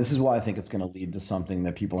 And this is why I think it's going to lead to something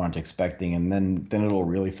that people aren't expecting, and then it'll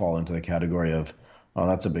really fall into the category of, oh,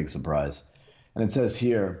 that's a big surprise. And it says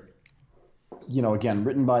here, again,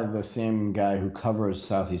 written by the same guy who covers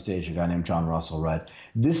Southeast Asia, a guy named John Russell, right?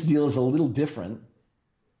 This deal is a little different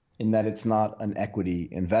in that it's not an equity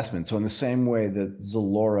investment. So in the same way that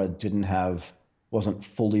Zalora wasn't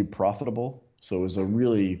fully profitable, so it was a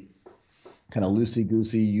really kind of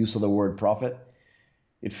loosey-goosey use of the word profit,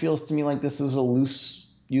 it feels to me like this is a loose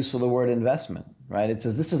use of the word investment, right? It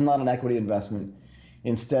says this is not an equity investment.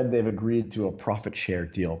 Instead, they've agreed to a profit share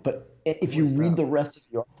deal. But if you read the rest of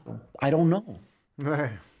the article, I don't know.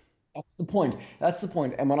 Right. That's the point. That's the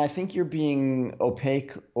point. And when I think you're being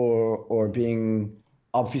opaque or being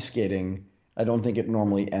obfuscating, I don't think it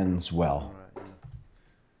normally ends well. Right.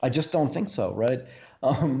 I just don't think so, right?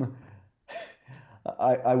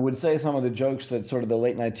 I would say some of the jokes that sort of the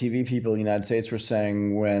late night TV people in the United States were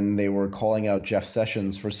saying when they were calling out Jeff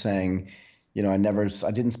Sessions for saying, I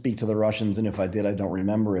didn't speak to the Russians, and if I did, I don't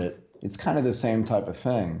remember it. It's kind of the same type of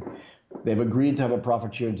thing. They've agreed to have a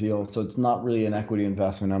profit share deal, so it's not really an equity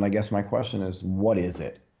investment. And I guess my question is, what is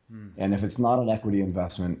it? And if it's not an equity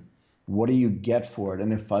investment, what do you get for it?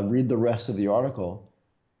 And if I read the rest of the article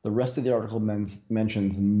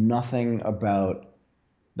mentions nothing about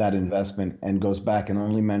that investment and goes back and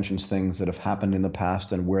only mentions things that have happened in the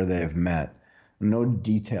past and where they have met. No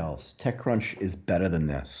details. TechCrunch is better than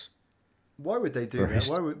this. Why would they do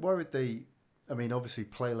that? Why would they? I mean, obviously,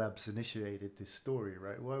 PlayLabs initiated this story,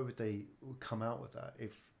 right? Why would they come out with that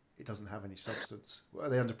if it doesn't have any substance? Are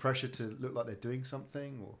they under pressure to look like they're doing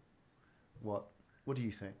something, or what? What do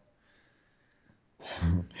you think?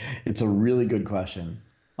 It's a really good question.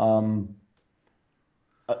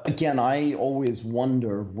 Again, I always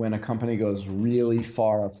wonder when a company goes really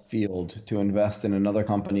far afield to invest in another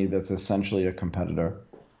company that's essentially a competitor,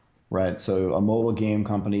 right? So a mobile game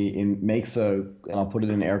company makes and I'll put it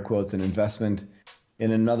in air quotes, an investment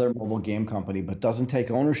in another mobile game company, but doesn't take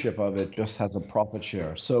ownership of it, just has a profit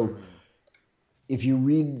share. So if you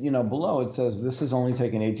read, below, it says this has only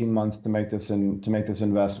taken 18 months to make this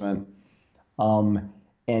investment. And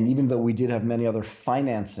even though we did have many other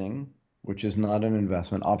financing, which is not an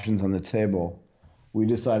investment, options on the table, we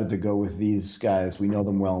decided to go with these guys. We know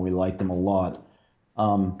them well and we like them a lot.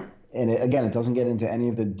 And it doesn't get into any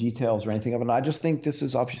of the details or anything of it. And I just think this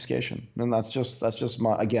is obfuscation. And that's just it's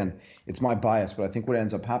my bias. But I think what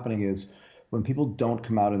ends up happening is when people don't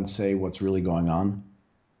come out and say what's really going on,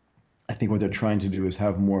 I think what they're trying to do is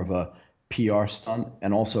have more of a PR stunt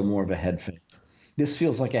and also more of a head fake. This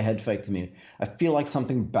feels like a head fake to me. I feel like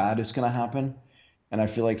something bad is going to happen. And I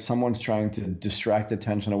feel like someone's trying to distract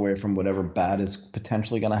attention away from whatever bad is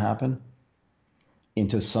potentially going to happen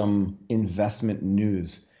into some investment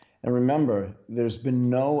news. And remember,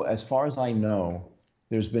 as far as I know,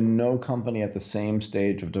 there's been no company at the same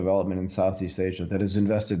stage of development in Southeast Asia that has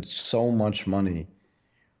invested so much money.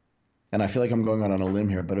 And I feel like I'm going out on a limb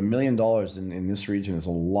here, but $1 million in this region is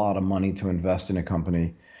a lot of money to invest in a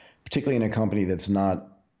company, particularly in a company that's not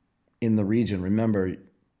in the region. Remember,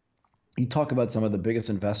 you talk about some of the biggest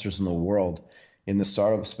investors in the world in the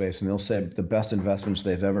startup space, and they'll say the best investments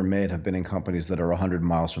they've ever made have been in companies that are 100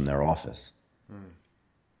 miles from their office.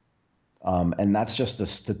 And that's just a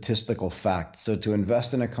statistical fact. So to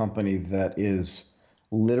invest in a company that is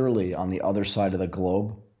literally on the other side of the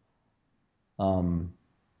globe,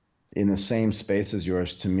 in the same space as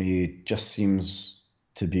yours, to me, just seems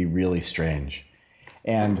to be really strange.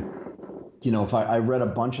 And, if I read a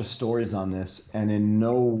bunch of stories on this, and in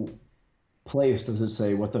no place does it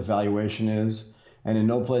say what the valuation is, and in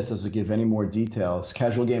no place does it give any more details.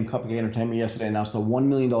 Casual Game Cupcake Entertainment yesterday announced a $1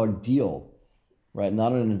 million deal, right?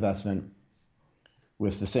 Not an investment,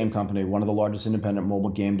 with the same company, one of the largest independent mobile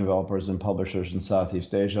game developers and publishers in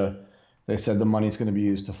Southeast Asia. They said the money is going to be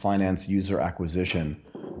used to finance user acquisition.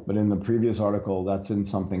 But in the previous article, that's in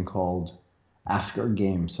something called After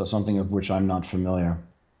Games, so something of which I'm not familiar.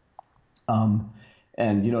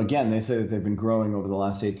 And, again, they say that they've been growing over the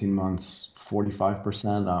last 18 months,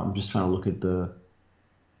 45%. I'm just trying to look at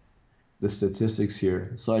the statistics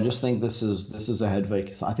here. So I just think this is a head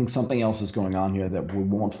fake. So I think something else is going on here that we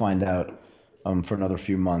won't find out for another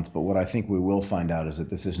few months. But what I think we will find out is that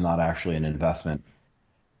this is not actually an investment.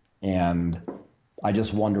 And I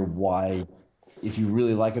just wonder why, if you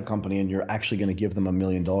really like a company and you're actually going to give them $1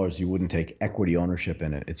 million, you wouldn't take equity ownership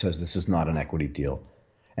in it. It says this is not an equity deal.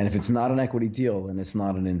 And if it's not an equity deal, then it's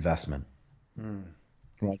not an investment.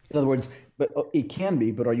 Right. In other words, but it can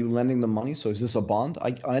be, but are you lending the money? So is this a bond?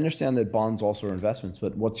 I understand that bonds also are investments,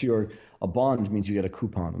 but a bond means you get a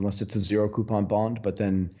coupon, unless it's a zero coupon bond, but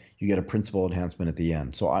then you get a principal enhancement at the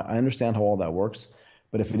end. So I understand how all that works,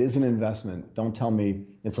 but if it is an investment, don't tell me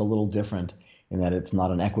it's a little different in that it's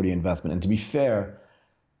not an equity investment. And to be fair,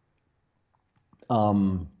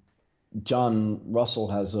 John Russell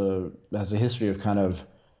has a history of kind of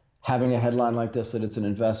having a headline like this, that it's an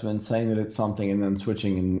investment, saying that it's something, and then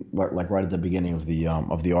switching like right at the beginning of the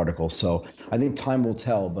article. So I think time will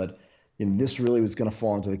tell, but this really was going to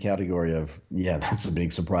fall into the category of, yeah, that's a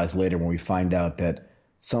big surprise later when we find out that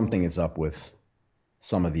something is up with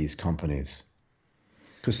some of these companies.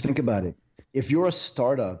 Because think about it. If you're a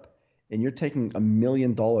startup and you're taking $1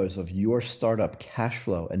 million of your startup cash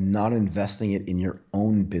flow and not investing it in your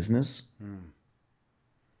own business,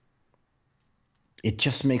 it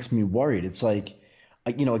just makes me worried. It's like,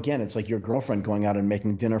 again, it's like your girlfriend going out and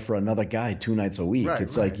making dinner for another guy 2 nights a week. Right,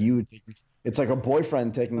 it's like it's like a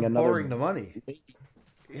boyfriend taking another, borrowing the money.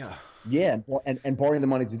 Yeah. Yeah, and borrowing the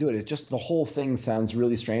money to do it. It's just, the whole thing sounds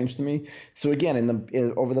really strange to me. So again,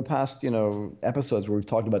 over the past episodes where we've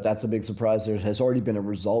talked about that's a big surprise, there has already been a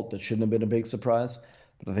result that shouldn't have been a big surprise.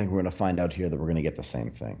 But I think we're going to find out here that we're going to get the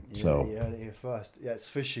same thing. Yeah, so you heard it here first. Yeah, it's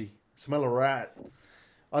fishy. Smell a rat.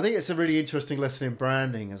 I think it's a really interesting lesson in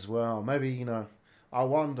branding as well. Maybe, I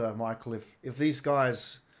wonder, Michael, if these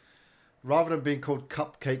guys, rather than being called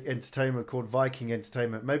Cupcake Entertainment, called Viking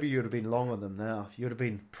Entertainment, maybe you'd have been long on them now. You'd have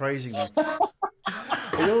been praising them.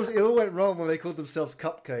 It all went wrong when they called themselves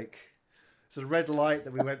Cupcake. It's a red light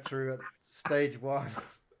that we went through at stage 1.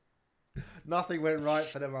 Nothing went right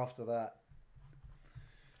for them after that.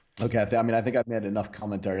 Okay, I think I've made enough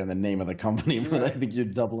commentary on the name of the company, but I think you're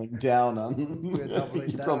doubling down on. We're doubling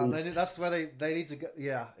down. That's where they need to go.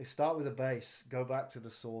 Yeah, they start with a base, go back to the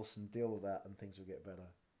source, and deal with that, and things will get better.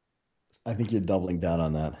 I think you're doubling down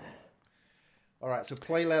on that. All right, so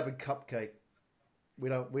PlayLab and Cupcake. We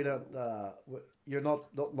don't. You're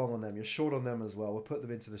not long on them. You're short on them as well. We'll put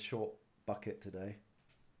them into the short bucket today.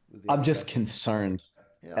 I'm just concerned.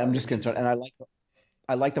 Yeah, I'm just concerned, and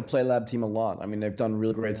I like the PlayLab team a lot. I mean, they've done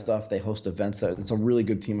really great stuff. They host events there. It's a really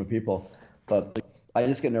good team of people. But I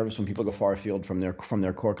just get nervous when people go far afield from their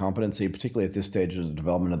core competency, particularly at this stage of the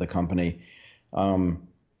development of the company.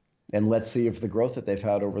 And let's see if the growth that they've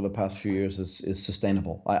had over the past few years is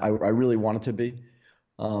sustainable. I really want it to be.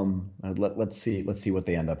 Let's see what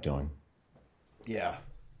they end up doing. Yeah.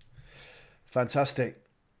 Fantastic.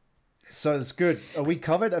 So it's good. Are we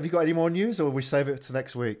covered? Have you got any more news, or will we save it to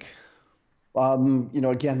next week?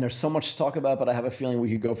 Again, there's so much to talk about, but I have a feeling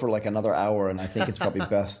we could go for like another hour, and I think it's probably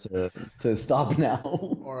best to stop now.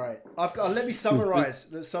 All right. Let me summarize.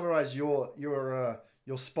 Let's summarize your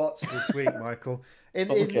spots this week, Michael.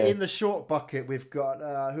 In the short bucket, we've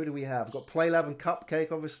got who do we have? We've got PlayLab and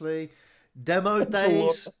Cupcake, obviously. Demo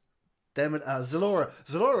days. Zalora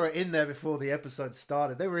are in there before the episode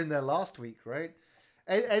started. They were in there last week, right?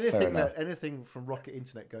 Anything from Rocket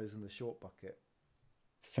Internet goes in the short bucket.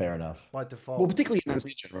 Fair enough. By default. Well, particularly in this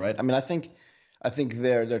region, right? I mean, I think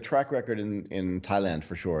their track record in Thailand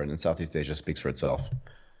for sure and in Southeast Asia speaks for itself,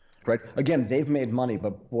 right? Again, they've made money,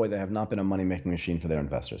 but boy, they have not been a money-making machine for their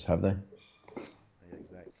investors, have they? Yeah,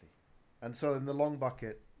 exactly. And so in the long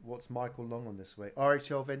bucket, what's Michael long on this week?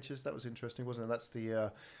 RHL Ventures, that was interesting, wasn't it? That's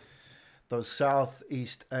the those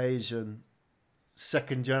Southeast Asian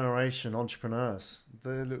second-generation entrepreneurs.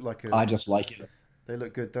 They look like I just like it. They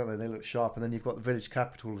look good, don't they? They look sharp. And then you've got the Village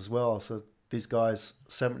Capital as well. So these guys,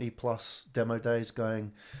 70-plus demo days,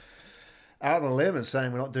 going out on a limb and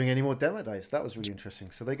saying we're not doing any more demo days. That was really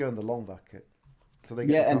interesting. So they go in the long bucket. So they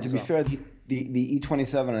get and to be fair, the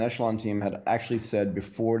E27 and Echelon team had actually said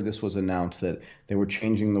before this was announced that they were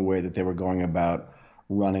changing the way that they were going about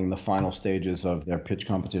running the final stages of their pitch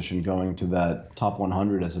competition, going to that top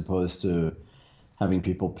 100 as opposed to having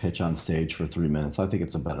people pitch on stage for 3 minutes. I think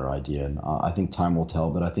it's a better idea, and I think time will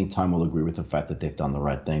tell, but I think time will agree with the fact that they've done the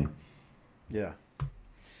right thing. Yeah.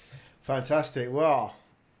 Fantastic. Well,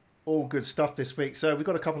 all good stuff this week. So we've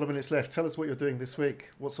got a couple of minutes left. Tell us what you're doing this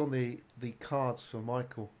week. What's on the cards for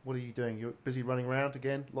Michael? What are you doing? You're busy running around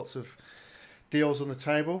again? Lots of deals on the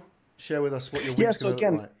table? Share with us what your week's going to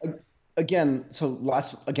look like. Last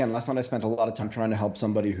night I spent a lot of time trying to help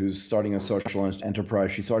somebody who's starting a social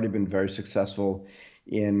enterprise. She's already been very successful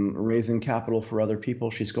in raising capital for other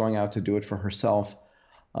people. She's going out to do it for herself.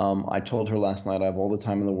 I told her last night I have all the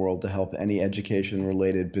time in the world to help any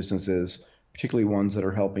education-related businesses, particularly ones that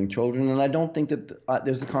are helping children. And I don't think that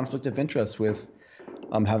there's a conflict of interest with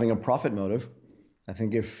having a profit motive. I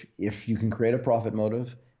think if you can create a profit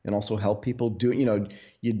motive and also help people do,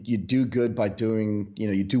 you do good by doing,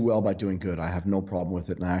 you do well by doing good. I have no problem with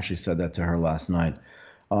it. And I actually said that to her last night.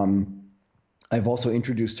 I've also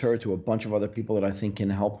introduced her to a bunch of other people that I think can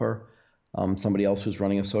help her. Somebody else who's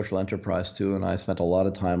running a social enterprise too. And I spent a lot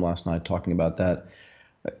of time last night talking about that.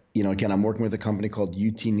 Again, I'm working with a company called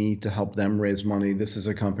UTNE to help them raise money. This is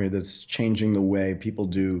a company that's changing the way people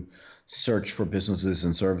do search for businesses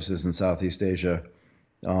and services in Southeast Asia.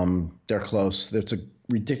 They're close. It's a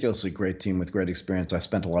ridiculously great team with great experience. I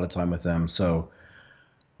spent a lot of time with them. So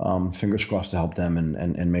fingers crossed to help them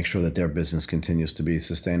and make sure that their business continues to be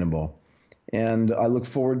sustainable. And I look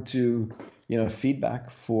forward to,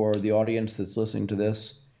 feedback for the audience that's listening to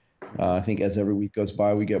this. I think as every week goes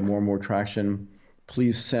by, we get more and more traction.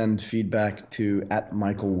 Please send feedback to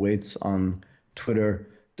 @MichaelWaits on Twitter.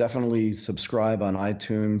 Definitely subscribe on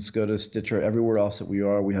iTunes. Go to Stitcher, everywhere else that we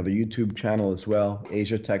are. We have a YouTube channel as well,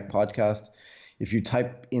 Asia Tech Podcast. If you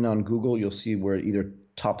type in on Google, you'll see we're either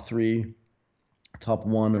top 3, top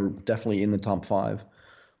 1, or definitely in the top 5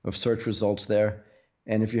 of search results there.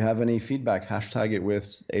 And if you have any feedback, hashtag it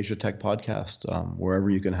with Asia Tech Podcast, wherever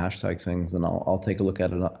you can hashtag things, and I'll take a look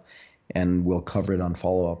at it and we'll cover it on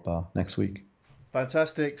follow-up next week.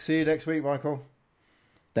 Fantastic. See you next week, Michael.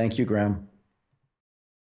 Thank you, Graham.